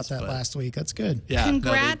complaining areas, about that last week. That's good. Yeah,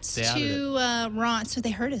 congrats to Ron. So they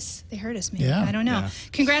heard us. They heard us, maybe. Yeah. I don't know. Yeah.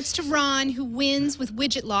 Congrats to Ron, who wins with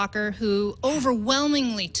Widget Locker, who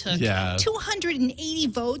overwhelmingly took 280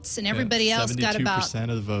 votes, and everybody else got about 72%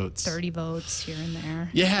 of the votes. 30 votes here and there.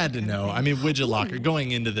 You had to know. I mean, Widget Locker,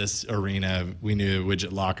 going into this arena, we knew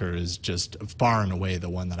Widget Locker is just far and away the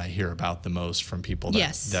one that I hear about the most from people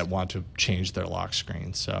that want to change their lock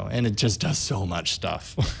screen. So, and it just does so much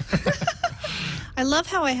stuff. I love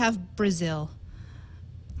how I have Brazil.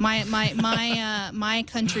 My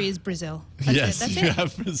country is Brazil. That's it. You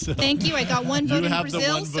have Brazil. Thank you. I got 1 vote in Brazil. You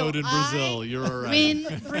have the 1 vote in Brazil. You're all right.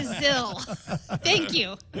 Win Brazil. Thank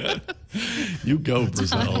you. You go,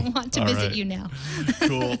 Brazil. I want to visit you now.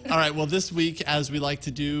 Cool. All right. Well, this week, as we like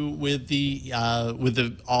to do with the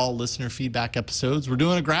all listener feedback episodes, we're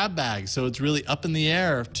doing a grab bag. So it's really up in the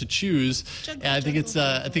air to choose. And I think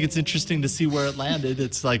it's interesting to see where it landed.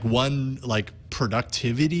 It's like one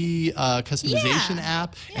productivity customization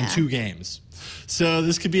app and 2 games. So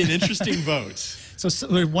this could be an interesting vote. So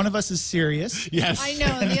one of us is serious. Yes. I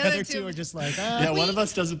know. And the other other 2 are just like, one of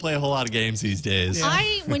us doesn't play a whole lot of games these days.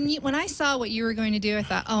 Yeah. When I saw what you were going to do, I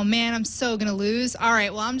thought, oh man, I'm so going to lose. All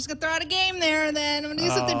right, well, I'm just going to throw out a game there then. I'm going to do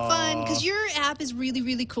something fun because your app is really,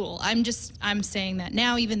 really cool. I'm saying that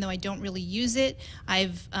now, even though I don't really use it. I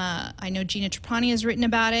know Gina Trapani has written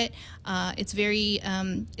about it. It's a very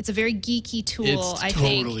geeky tool, I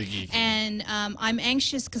think. Totally geeky. And I'm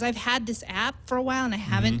anxious because I've had this app for a while and I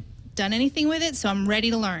haven't done anything with it, so I'm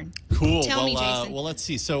ready to learn. Cool. Tell me, Jason. Well, let's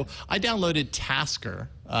see. So I downloaded Tasker.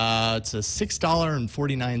 It's a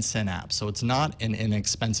 $6.49 app, so it's not an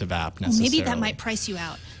inexpensive app necessarily. Maybe that might price you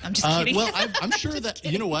out. I'm just kidding. Well, I'm sure that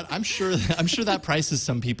you know what? I'm sure that prices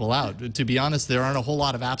some people out. To be honest, there aren't a whole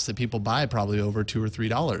lot of apps that people buy probably over $2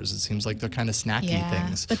 or3. It seems like they're kind of snacky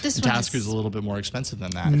things. But this Tasker's a little bit more expensive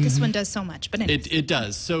than that. But this one does so much. But anyways. It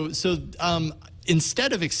does. So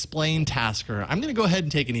instead of explain Tasker, I'm going to go ahead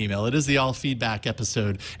and take an email. It is the all feedback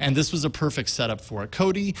episode, and this was a perfect setup for it.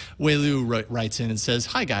 Cody Welu writes in and says,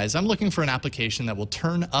 "Hi guys, I'm looking for an application that will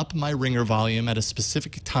turn up my ringer volume at a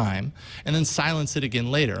specific time and then silence it again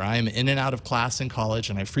later. I am in and out of class in college,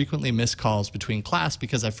 and I frequently miss calls between class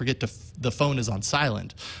because I forget the phone is on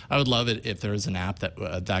silent. I would love it if there is an app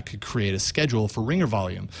that that could create a schedule for ringer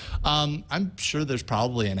volume." I'm sure there's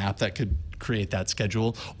probably an app that could create that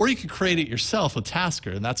schedule, or you could create it yourself with Tasker,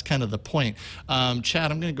 and that's kind of the point.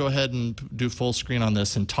 Chad, I'm going to go ahead and do full screen on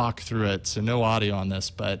this and talk through it, so no audio on this,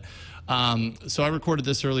 but so I recorded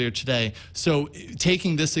this earlier today. So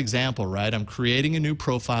taking this example, right, I'm creating a new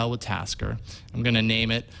profile with Tasker. I'm going to name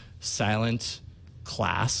it Silent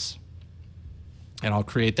Class, and I'll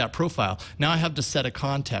create that profile. Now I have to set a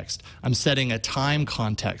context. I'm setting a time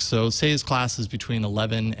context. So say his class is between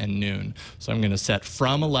 11 and noon. So I'm going to set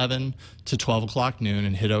from 11 to 12 o'clock noon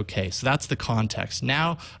and hit OK. So that's the context.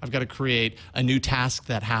 Now I've got to create a new task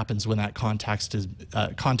that happens when that context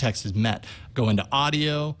is met. Go into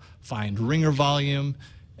audio, find ringer volume,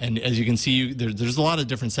 and as you can see, there's a lot of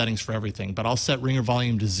different settings for everything, but I'll set ringer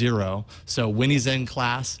volume to 0. So when he's in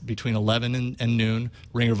class between 11 and noon,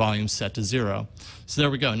 ringer volume set to 0. So there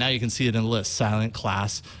we go. Now you can see it in the list, Silent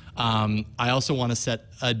Class. I also want to set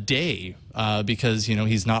a day because, you know,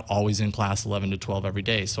 he's not always in class 11 to 12 every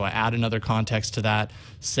day. So I add another context to that,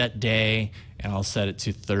 set day, and I'll set it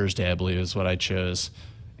to Thursday, I believe is what I chose.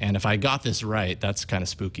 And if I got this right, that's kind of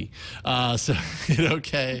spooky. So hit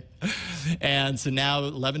OK. And so now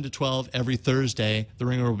 11 to 12 every Thursday, the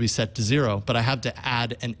ringer will be set to 0. But I have to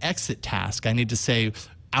add an exit task. I need to say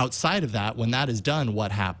outside of that, when that is done,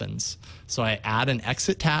 what happens? So I add an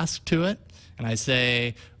exit task to it. And I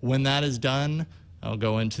say, when that is done, I'll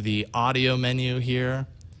go into the audio menu here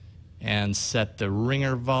and set the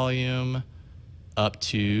ringer volume up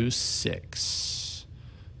to 6.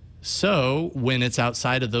 So when it's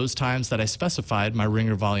outside of those times that I specified, my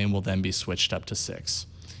ringer volume will then be switched up to 6.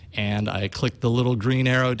 And I click the little green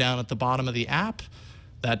arrow down at the bottom of the app.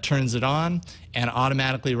 That turns it on, and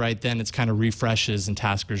automatically right then it's kind of refreshes and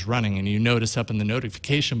Tasker's running. And you notice up in the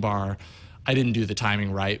notification bar, I didn't do the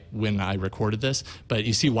timing right when I recorded this, but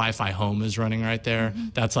you see Wi-Fi Home is running right there. Mm-hmm.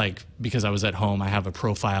 That's like, because I was at home, I have a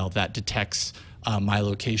profile that detects my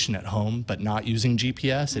location at home, but not using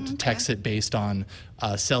GPS. It detects it based on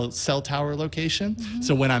cell tower location. Mm-hmm.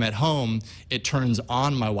 So when I'm at home, it turns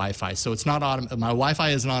on my Wi-Fi. So it's not my Wi-Fi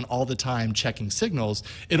isn't on all the time checking signals.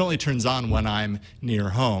 It only turns on when I'm near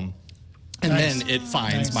home, and then it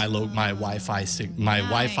finds my Wi-Fi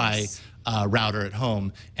Wi-Fi router at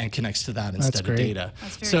home and connects to that instead of data.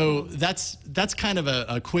 So that's kind of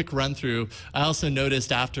a quick run through. I also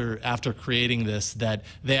noticed after creating this that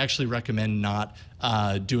they actually recommend not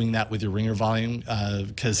doing that with your ringer volume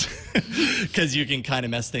because you can kind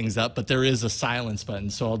of mess things up, but there is a silence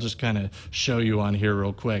button. So I'll just kind of show you on here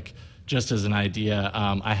real quick, just as an idea.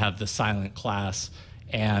 I have the Silent Class.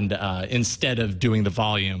 And instead of doing the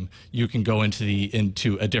volume, you can go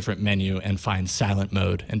into a different menu and find silent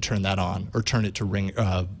mode and turn that on, or turn it to ring,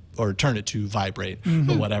 or turn it to vibrate,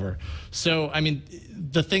 or whatever. So, I mean,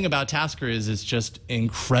 the thing about Tasker is it's just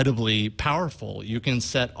incredibly powerful. You can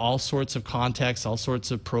set all sorts of contexts, all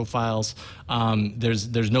sorts of profiles.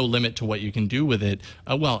 There's no limit to what you can do with it.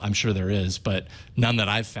 Well, I'm sure there is, but none that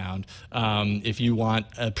I've found. If you want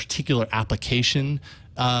a particular application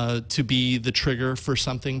to be the trigger for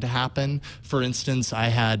something to happen. For instance,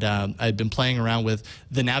 I'd been playing around with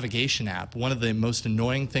the navigation app. One of the most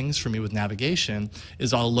annoying things for me with navigation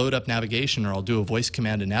is I'll load up navigation, or I'll do a voice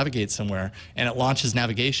command to navigate somewhere, and it launches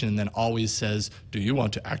navigation and then always says, "Do you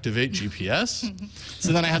want to activate GPS?"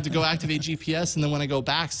 So then I have to go activate GPS, and then when I go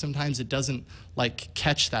back, sometimes it doesn't like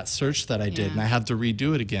catch that search that I did, and I have to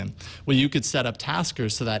redo it again. Well, you could set up Tasker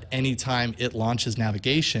so that anytime it launches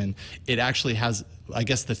navigation, it actually has, I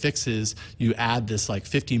guess the fix is you add this like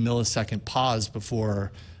 50 millisecond pause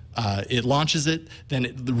before it launches it, then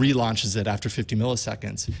it relaunches it after 50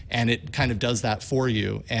 milliseconds, and it kind of does that for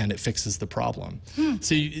you, and it fixes the problem.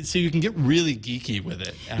 So you can get really geeky with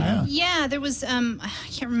it. Yeah, there was, I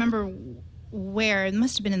can't remember where, it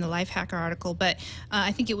must have been in the Lifehacker article, but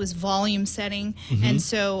I think it was volume setting. And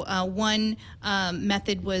so one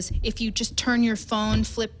method was if you just turn your phone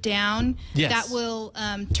flip down, that will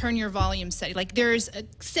turn your volume setting. Like there's a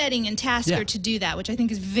setting in Tasker to do that, which I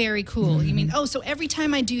think is very cool. You mean, oh, so every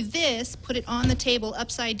time I do this, put it on the table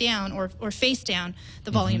upside down or face down,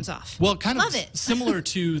 the volume's off. Well, kind of similar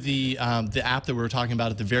to the app that we were talking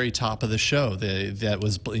about at the very top of the show, that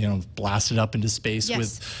was blasted up into space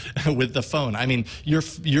with the phone. phone. I mean,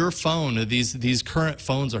 your phone, these current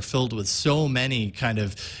phones are filled with so many kind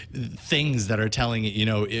of things that are telling it, you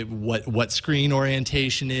know, what screen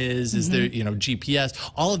orientation is there, you know,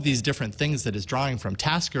 GPS, all of these different things that it's drawing from.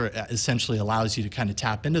 Tasker essentially allows you to kind of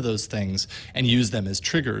tap into those things and use them as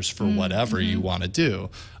triggers for whatever you want to do.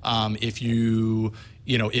 If you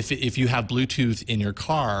have Bluetooth in your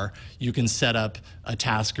car, you can set up a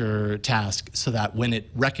Tasker task so that when it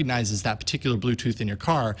recognizes that particular Bluetooth in your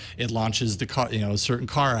car, it launches the car, a certain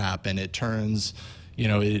car app, and it turns,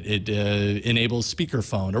 it enables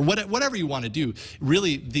speakerphone or whatever you want to do.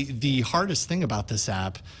 Really, the hardest thing about this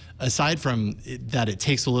app, aside from that it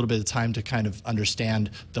takes a little bit of time to kind of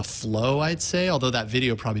understand the flow, I'd say, although that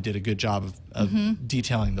video probably did a good job of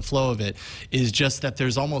detailing the flow of it, is just that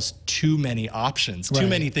there's almost too many options, too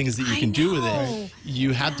many things that you can do with it.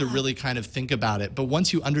 You have to really kind of think about it. But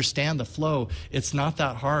once you understand the flow, it's not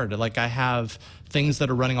that hard. Like, I have things that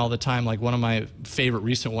are running all the time. Like, one of my favorite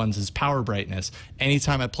recent ones is power brightness.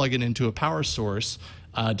 Anytime I plug it into a power source,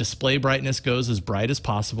 display brightness goes as bright as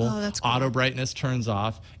possible, auto brightness turns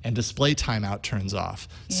off, and display timeout turns off.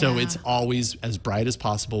 So it's always as bright as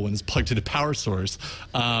possible when it's plugged into power source.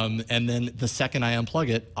 And then the second I unplug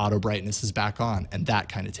it, auto brightness is back on, and that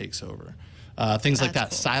kind of takes over. Things like that.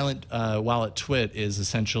 Cool. Silent while at TWiT is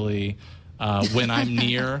essentially when I'm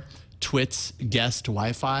near TWiT's guest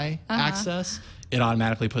Wi-Fi access, it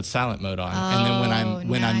automatically puts silent mode on. And then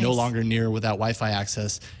when I'm no longer near without Wi-Fi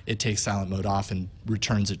access, it takes silent mode off and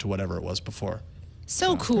returns it to whatever it was before.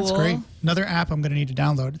 So cool. That's great. Another app I'm going to need to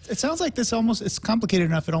download. It sounds like this it's complicated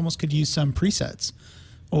enough it almost could use some presets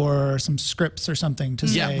or some scripts or something to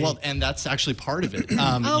say. Yeah, well, and that's actually part of it.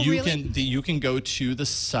 You can go to the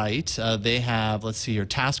site. They have, let's see here,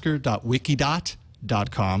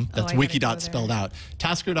 tasker.wikidot.com. That's wikidot spelled out.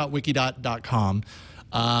 Tasker.wikidot.com.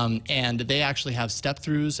 And they actually have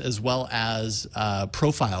step-throughs as well as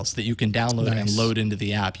profiles that you can download and load into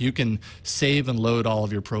the app. You can save and load all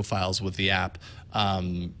of your profiles with the app,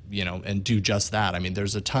 and do just that. I mean,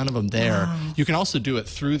 there's a ton of them there. You can also do it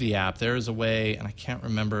through the app. There is a way, and I can't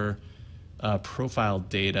remember profile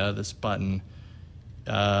data, this button.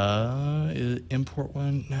 Import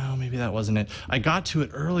one? No, maybe that wasn't it. I got to it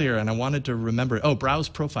earlier and I wanted to remember. Oh, browse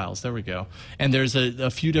profiles. There we go. And there's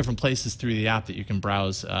a few different places through the app that you can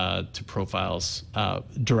browse to profiles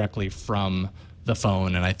directly from the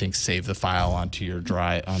phone, and I think save the file onto your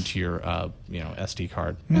SD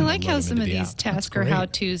card. I like how some of these Tasker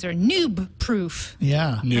how-tos are noob-proof.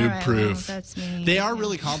 Yeah, noob-proof. Well, that's me. They are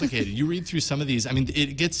really complicated. You read through some of these. I mean,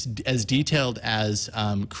 it gets as detailed as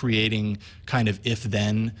creating kind of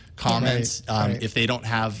if-then comments. If they don't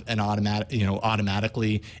have an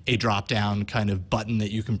automatically a drop-down kind of button that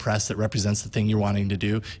you can press that represents the thing you're wanting to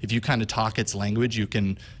do. If you kind of talk its language, you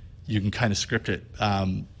can kind of script it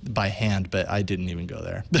by hand, but I didn't even go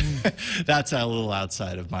there. That's a little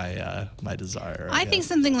outside of my my desire. I think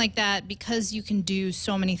something like that, because you can do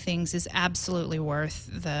so many things, is absolutely worth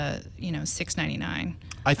the $6.99.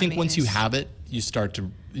 I think once you have it, you start to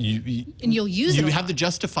and you'll use it. You have to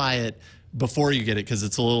justify it before you get it because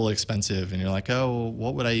it's a little expensive, and you're like, oh,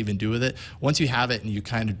 what would I even do with it? Once you have it and you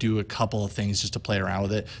kind of do a couple of things just to play around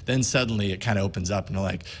with it, then suddenly it kind of opens up and you're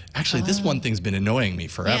like, actually, this one thing's been annoying me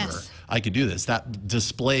forever. Yes. I could do this. That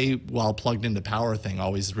display while plugged into power thing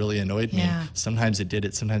always really annoyed me. Yeah. Sometimes it did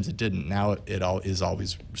it, sometimes it didn't. Now it is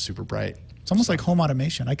always super bright. It's almost like home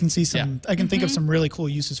automation. I can see some. I can think of some really cool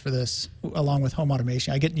uses for this, along with home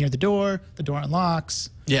automation. I get near the door unlocks.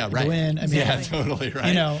 Yeah, right. Go in. I mean, yeah, totally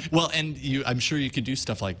right. Well, and I'm sure you could do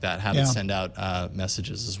stuff like that. Have it send out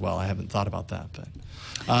messages as well. I haven't thought about that, but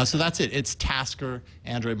so that's it. It's Tasker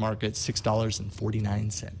Android Market,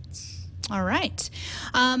 $6.49. All right.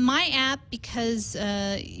 My app, because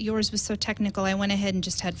yours was so technical, I went ahead and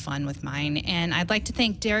just had fun with mine. And I'd like to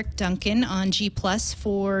thank Derek Duncan on G+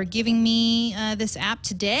 for giving me this app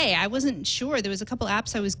today. I wasn't sure. There was a couple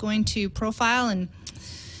apps I was going to profile, and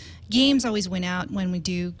games always win out when we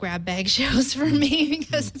do grab bag shows for me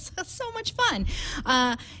because it's so much fun.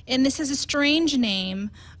 And this has a strange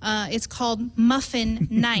name. It's called Muffin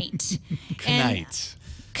Night. Knight.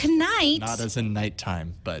 Knight. Not as in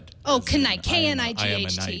nighttime, but Knight.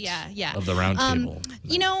 K-N-I-G-H-T. Yeah. Of the round table.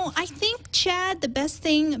 I think, Chad, the best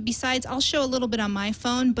thing, besides, I'll show a little bit on my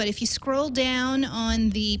phone, but if you scroll down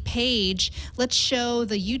on the page, let's show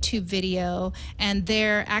the YouTube video and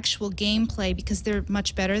their actual gameplay, because they're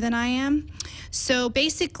much better than I am. So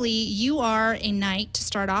basically, you are a knight to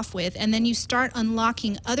start off with, and then you start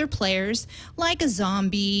unlocking other players, like a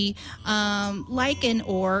zombie, like an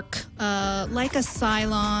orc, like a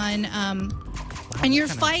Cylon, And you're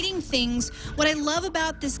fighting things. What I love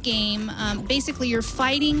about this game, basically you're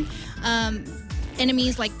fighting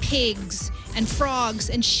enemies like pigs and frogs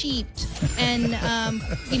and sheep and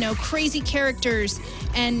you know, crazy characters.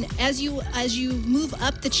 And as you move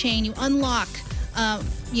up the chain, you unlock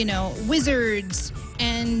you know, wizards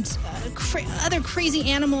and other crazy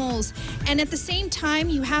animals. And at the same time,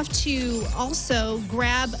 you have to also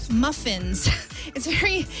grab muffins. It's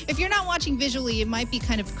very, if you're not watching visually, it might be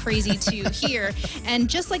kind of crazy to hear. And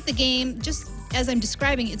just like the game, just as I'm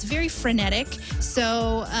describing, it's very frenetic.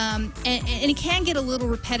 So, and it can get a little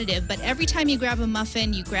repetitive, but every time you grab a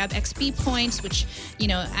muffin, you grab XP points, which, you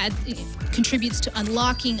know, contributes to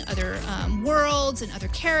unlocking other worlds and other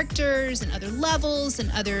characters and other levels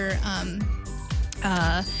and other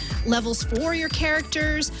levels for your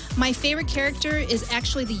characters. My favorite character is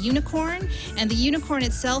actually the unicorn, and the unicorn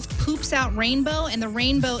itself poops out rainbow, and the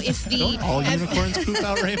rainbow, if the... Don't all unicorns poop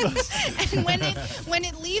out rainbows? And when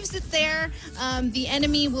it leaves it there, the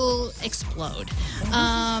enemy will explode.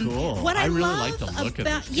 Cool. What I really love like the look of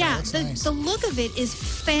it. Yeah, the look of it is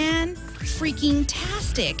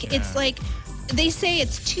fan-freaking-tastic. Yeah. It's like, they say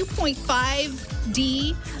it's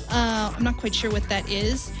 2.5D. I'm not quite sure what that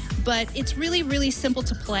is, but it's really, really simple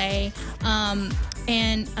to play and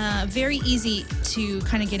very easy to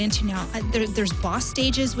kind of get into now. There's boss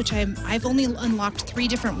stages, which I've only unlocked 3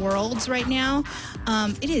 different worlds right now.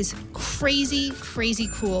 It is crazy, crazy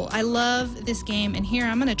cool. I love this game, and here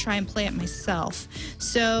I'm going to try and play it myself.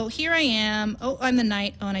 So here I am. Oh, I'm the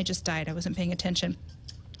knight. Oh, and I just died. I wasn't paying attention.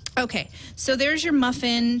 Okay, so there's your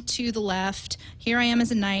muffin to the left. Here I am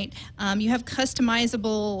as a knight. You have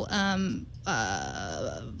customizable,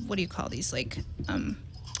 what do you call these? Like,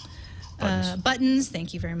 buttons.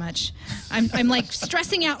 Thank you very much. I'm like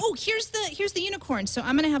stressing out. Oh, here's the unicorn. So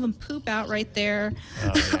I'm gonna have him poop out right there.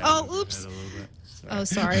 Oh, yeah, oh oops. Oh,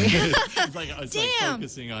 sorry. It's like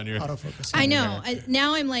focusing on your autofocus. I know.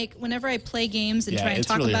 Now I'm like, whenever I play games and try and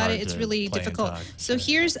talk really about it, it's really difficult. So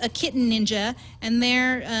here's a kitten ninja, and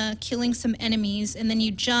they're killing some enemies, and then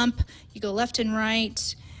you jump, you go left and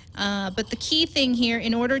right. But the key thing here,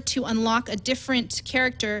 in order to unlock a different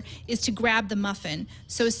character, is to grab the muffin.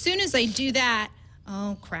 So as soon as I do that,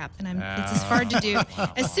 oh crap, and it's hard to do.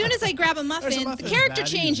 As soon as I grab a muffin, the character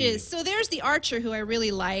changes. So there's the archer, who I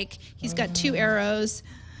really like. He's got 2 arrows.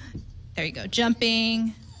 There you go,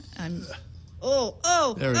 jumping.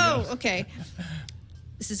 Okay.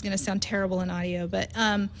 This is going to sound terrible in audio, but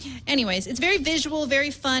anyways, it's very visual,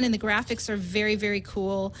 very fun, and the graphics are very, very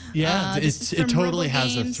cool. Yeah, it totally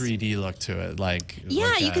has a 3D look to it.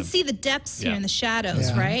 You can see the depths here in the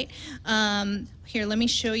shadows, right? Here, let me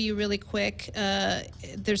show you really quick.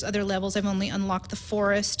 There's other levels. I've only unlocked the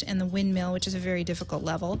forest and the windmill, which is a very difficult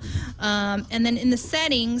level. And then in the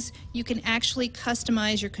settings, you can actually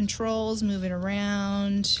customize your controls, move it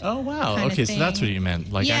around. Oh, wow. Okay, so that's what you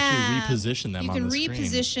meant. Like actually reposition them on the screen. You can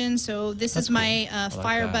reposition. So this is my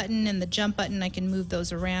fire button and the jump button. I can move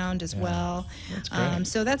those around as well. That's great.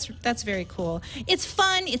 So that's very cool. It's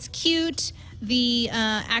fun. It's cute. The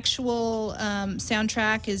actual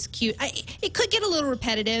soundtrack is cute. It could get a little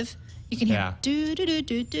repetitive. You can hear do do do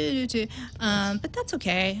do do do, but that's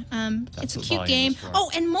okay. It's a cute game.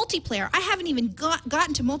 Oh, and multiplayer. I haven't even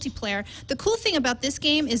gotten to multiplayer. The cool thing about this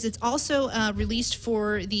game is it's also released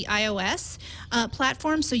for the iOS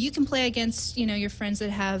platform, so you can play against your friends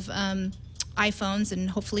that have iPhones,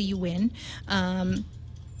 and hopefully you win.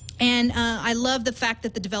 And I love the fact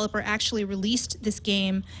that the developer actually released this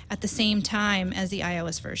game at the same time as the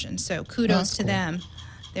iOS version. So kudos to them.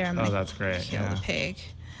 There, I'm gonna that's great. Kill the pig.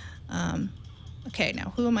 Okay,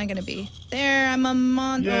 now who am I going to be? There, I'm a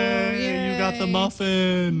Mondo. Yay, you got the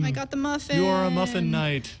muffin. I got the muffin. You are a muffin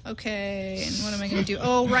knight. Okay, and what am I going to do?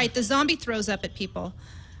 Oh, right, the zombie throws up at people.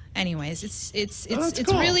 Anyways, it's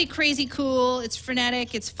cool. really crazy cool. It's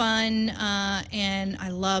frenetic. It's fun, and I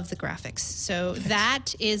love the graphics. So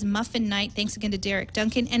that is Muffin Night. Thanks again to Derek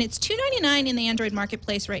Duncan, and it's $2.99 in the Android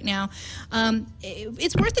marketplace right now.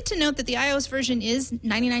 It's worth it to note that the iOS version is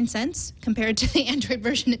 99 cents compared to the Android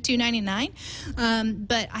version at $2.99.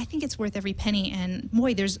 But I think it's worth every penny. And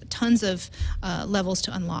boy, there's tons of levels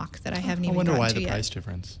to unlock that I haven't even gotten to yet. I wonder why the price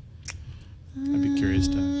difference. I'd be curious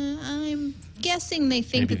to. I'm guessing they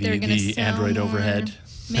think maybe that they're going to sell Android more. overhead.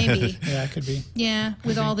 Maybe. Yeah, it could be. Yeah,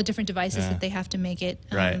 with all the different devices that they have to make it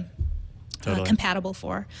totally compatible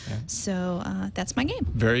for. Yeah. So that's my game.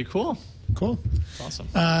 Very cool. Cool. Awesome.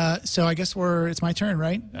 So I guess it's my turn,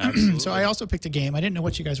 right? Absolutely. So I also picked a game. I didn't know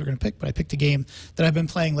what you guys were going to pick, but I picked a game that I've been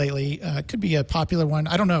playing lately. It could be a popular one.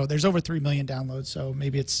 I don't know. There's over 3 million downloads, so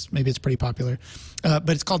maybe it's pretty popular. But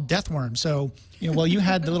it's called Deathworm. So while you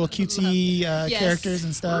had the little cutesy characters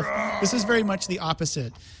and stuff, this is very much the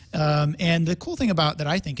opposite. And the cool thing that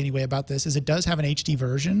I think anyway about this is it does have an HD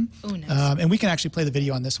version. Oh, nice. And we can actually play the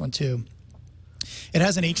video on this one too. It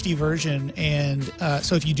has an HD version, and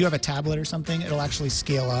so if you do have a tablet or something, it'll actually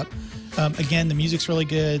scale up. Again, the music's really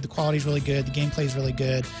good, the quality's really good, the gameplay's really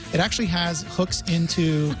good. It actually has hooks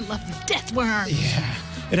into... I love the Deathworm. Yeah.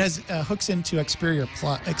 It has hooks into Xperia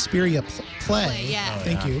Play. Yeah.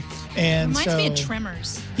 Thank you. And reminds me of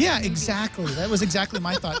Tremors. Yeah, exactly. That was exactly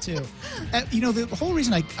my thought too. The whole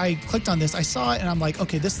reason I clicked on this, I saw it and I'm like,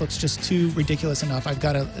 okay, this looks just too ridiculous enough. I've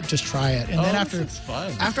got to just try it. And then after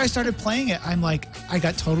I started playing it, I'm like, I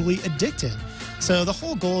got totally addicted. So the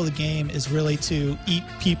whole goal of the game is really to eat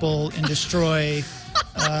people and destroy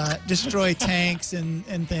tanks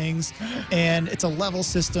and things, and it's a level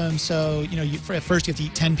system. So at first you have to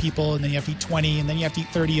eat 10 people, and then you have to eat 20, and then you have to eat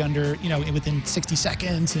 30 within 60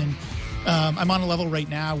 seconds. And I'm on a level right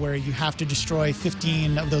now where you have to destroy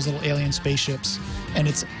 15 of those little alien spaceships, and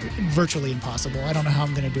it's virtually impossible. I don't know how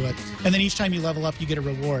I'm going to do it. And then each time you level up, you get a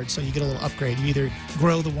reward. So you get a little upgrade. You either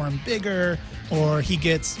grow the worm bigger, or he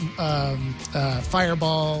gets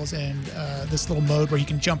fireballs and this little mode where you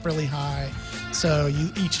can jump really high. So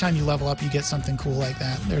each time you level up, you get something cool like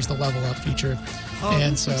that. There's the level up feature.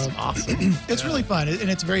 And so awesome. It's really fun, and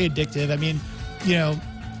it's very addictive. I mean, I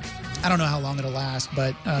don't know how long it'll last,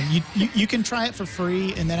 but you can try it for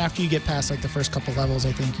free, and then after you get past like the first couple levels,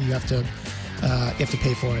 I think you have to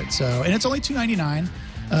pay for it. So, and it's only $2.99.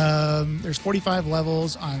 There's 45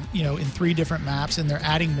 levels on in 3 different maps, and they're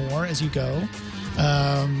adding more as you go.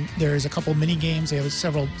 There's a couple mini games. They have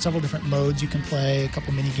several different modes you can play. A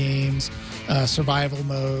couple mini games, survival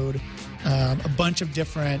mode. A bunch of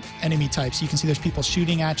different enemy types. You can see there's people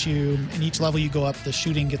shooting at you, and each level you go up, the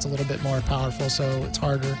shooting gets a little bit more powerful, so it's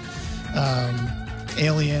harder.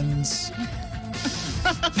 Aliens,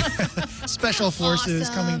 special forces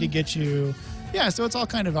coming to get you. Yeah, so it's all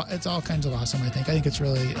kinds of awesome. I think it's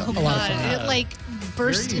really a lot of fun. It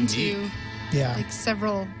burst into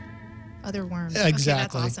several other worms.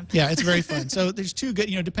 Exactly. Okay, that's awesome. Yeah, it's very fun. So there's 2 good,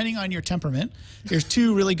 depending on your temperament, there's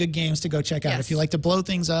 2 really good games to go check out. If you like to blow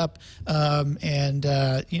things up, and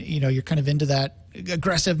you're kind of into that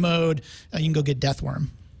aggressive mode, you can go get Deathworm.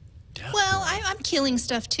 Well, I'm killing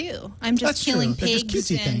stuff too. I'm just killing pigs. They're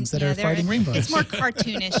just cutesy things that are fighting rainbows. It's more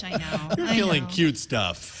cartoonish, I know. You're killing cute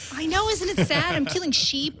stuff. I know, isn't it sad? I'm killing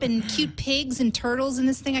sheep and cute pigs and turtles in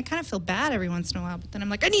this thing. I kind of feel bad every once in a while, but then I'm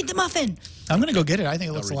like, I need the muffin. I'm going to go get it. I think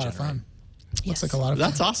it looks a lot of fun. Looks like a lot of fun.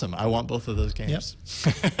 That's awesome. I want both of those games.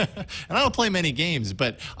 Yep. And I don't play many games,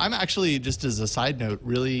 but I'm actually, just as a side note,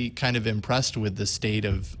 really kind of impressed with the state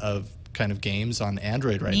of kind of games on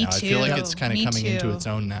Android right now. I feel like it's kind of coming into its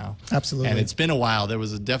own now. Absolutely. And it's been a while. There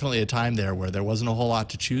was definitely a time there where there wasn't a whole lot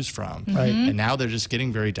to choose from. Right. And now they're just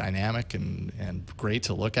getting very dynamic and great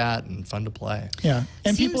to look at and fun to play. Yeah.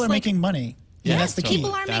 And people are making money. Yeah, that's the key.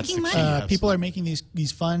 People are making money. People are making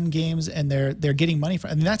these fun games, and they're getting money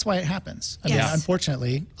from. I mean, that's why it happens. I mean,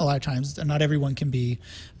 unfortunately, a lot of times, not everyone can be,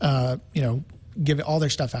 give all their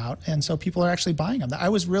stuff out, and so people are actually buying them. I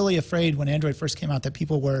was really afraid when Android first came out that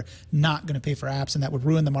people were not going to pay for apps, and that would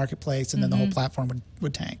ruin the marketplace, and then the whole platform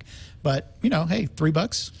would tank. But hey,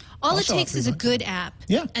 $3. All it takes is a good app,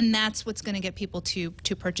 yeah, and that's what's going to get people to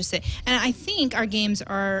purchase it. And I think our games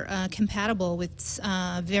are compatible with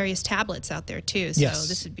various tablets out there too. So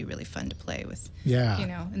this would be really fun to play with. Yeah,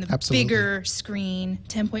 in the bigger screen,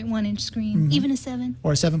 10.1-inch screen, even a 7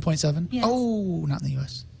 or a 7.7. Yes. Oh, not in the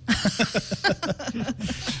U.S.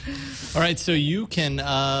 All right, so you can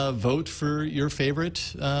vote for your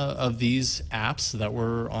favorite of these apps that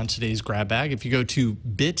were on today's grab bag. If you go to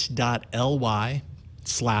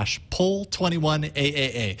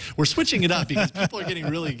bit.ly/poll21AAA. We're switching it up because people are getting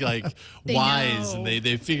really wise and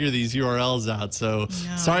they figure these URLs out. So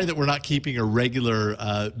sorry that we're not keeping a regular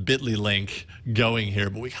bit.ly link going here,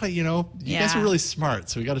 but we gotta, you guys are really smart,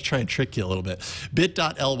 so we gotta try and trick you a little bit.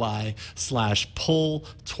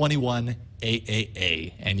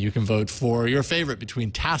 bit.ly/poll21AAA, and you can vote for your favorite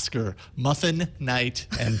between Tasker, Muffin Knight,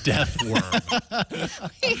 and Deathworm.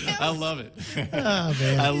 I love it. Oh,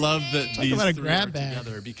 man. I love that these three are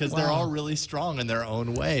together because they're all really strong in their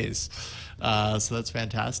own ways. So that's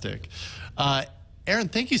fantastic. Aaron,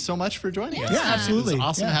 thank you so much for joining us. Yeah, absolutely. It was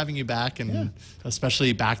awesome having you back, and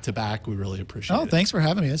especially back to back. We really appreciate it. Oh, thanks for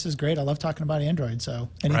having me. This is great. I love talking about Android, so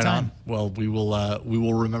anytime. Right on. Well, we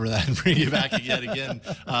will remember that and bring you back yet again.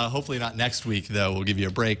 Hopefully not next week, though. We'll give you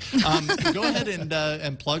a break. Go ahead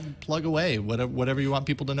and plug away whatever you want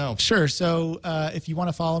people to know. Sure. So if you want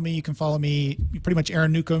to follow me, you can follow me pretty much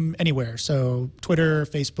Aaron Newcomb anywhere. So Twitter,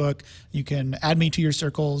 Facebook. You can add me to your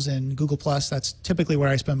circles and Google+. That's typically where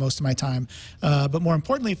I spend most of my time. But more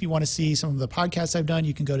importantly, if you want to see some of the podcasts I've done,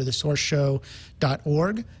 you can go to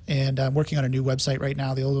thesourceshow.org. And I'm working on a new website right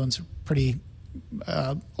now. The old one's pretty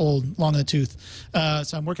old, long in the tooth.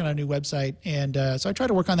 So I'm working on a new website. And so I try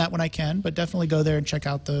to work on that when I can, but definitely go there and check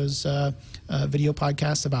out those video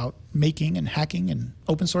podcasts about making and hacking and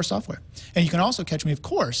open source software. And you can also catch me, of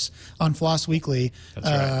course, on Floss Weekly,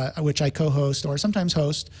 which I co-host or sometimes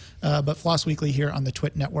host, but Floss Weekly here on the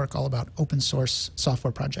TWiT network, all about open source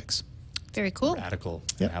software projects. Very cool. Radical.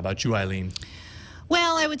 Yep. How about you, Eileen?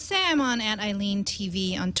 Well, I would say I'm on @Eileen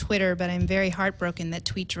TV on Twitter, but I'm very heartbroken that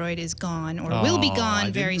TweetDroid is gone or will be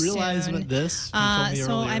gone very soon. I didn't realize this.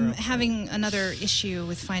 So I'm having another issue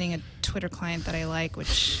with finding a Twitter client that I like,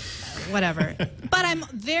 which, whatever. But I'm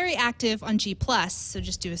very active on G+, so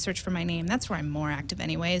just do a search for my name. That's where I'm more active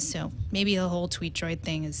anyways, so maybe the whole TweetDroid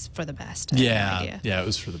thing is for the best. Yeah, it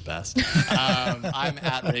was for the best. I'm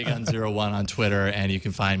 @Raygun01 on Twitter, and you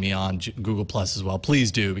can find me on Google+ as well.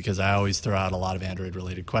 Please do, because I always throw out a lot of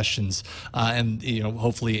Android-related questions, and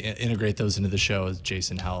hopefully integrate those into the show. As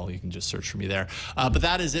Jason Howell, you can just search for me there. But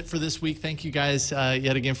that is it for this week. Thank you guys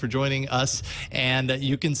yet again for joining us, and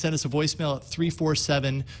you can send us a voicemail at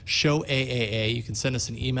 347-SHOW-AAA. You can send us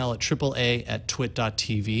an email at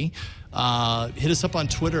AAA@twit.tv. Hit us up on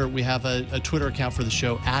Twitter. We have a Twitter account for the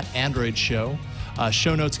show @AndroidShow.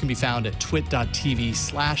 Show notes can be found at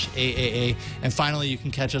twit.tv/AAA. And finally, you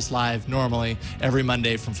can catch us live normally every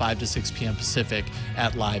Monday from 5 to 6 p.m. Pacific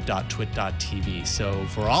at live.twit.tv. So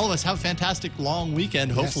for all of us, have a fantastic long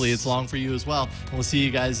weekend. Hopefully it's long for you as well. And we'll see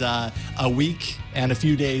you guys a week and a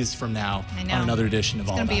few days from now on another edition of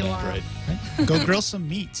All About Android. Go grill some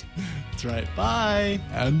meat. That's right. Bye.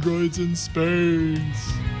 Androids in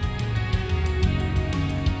space.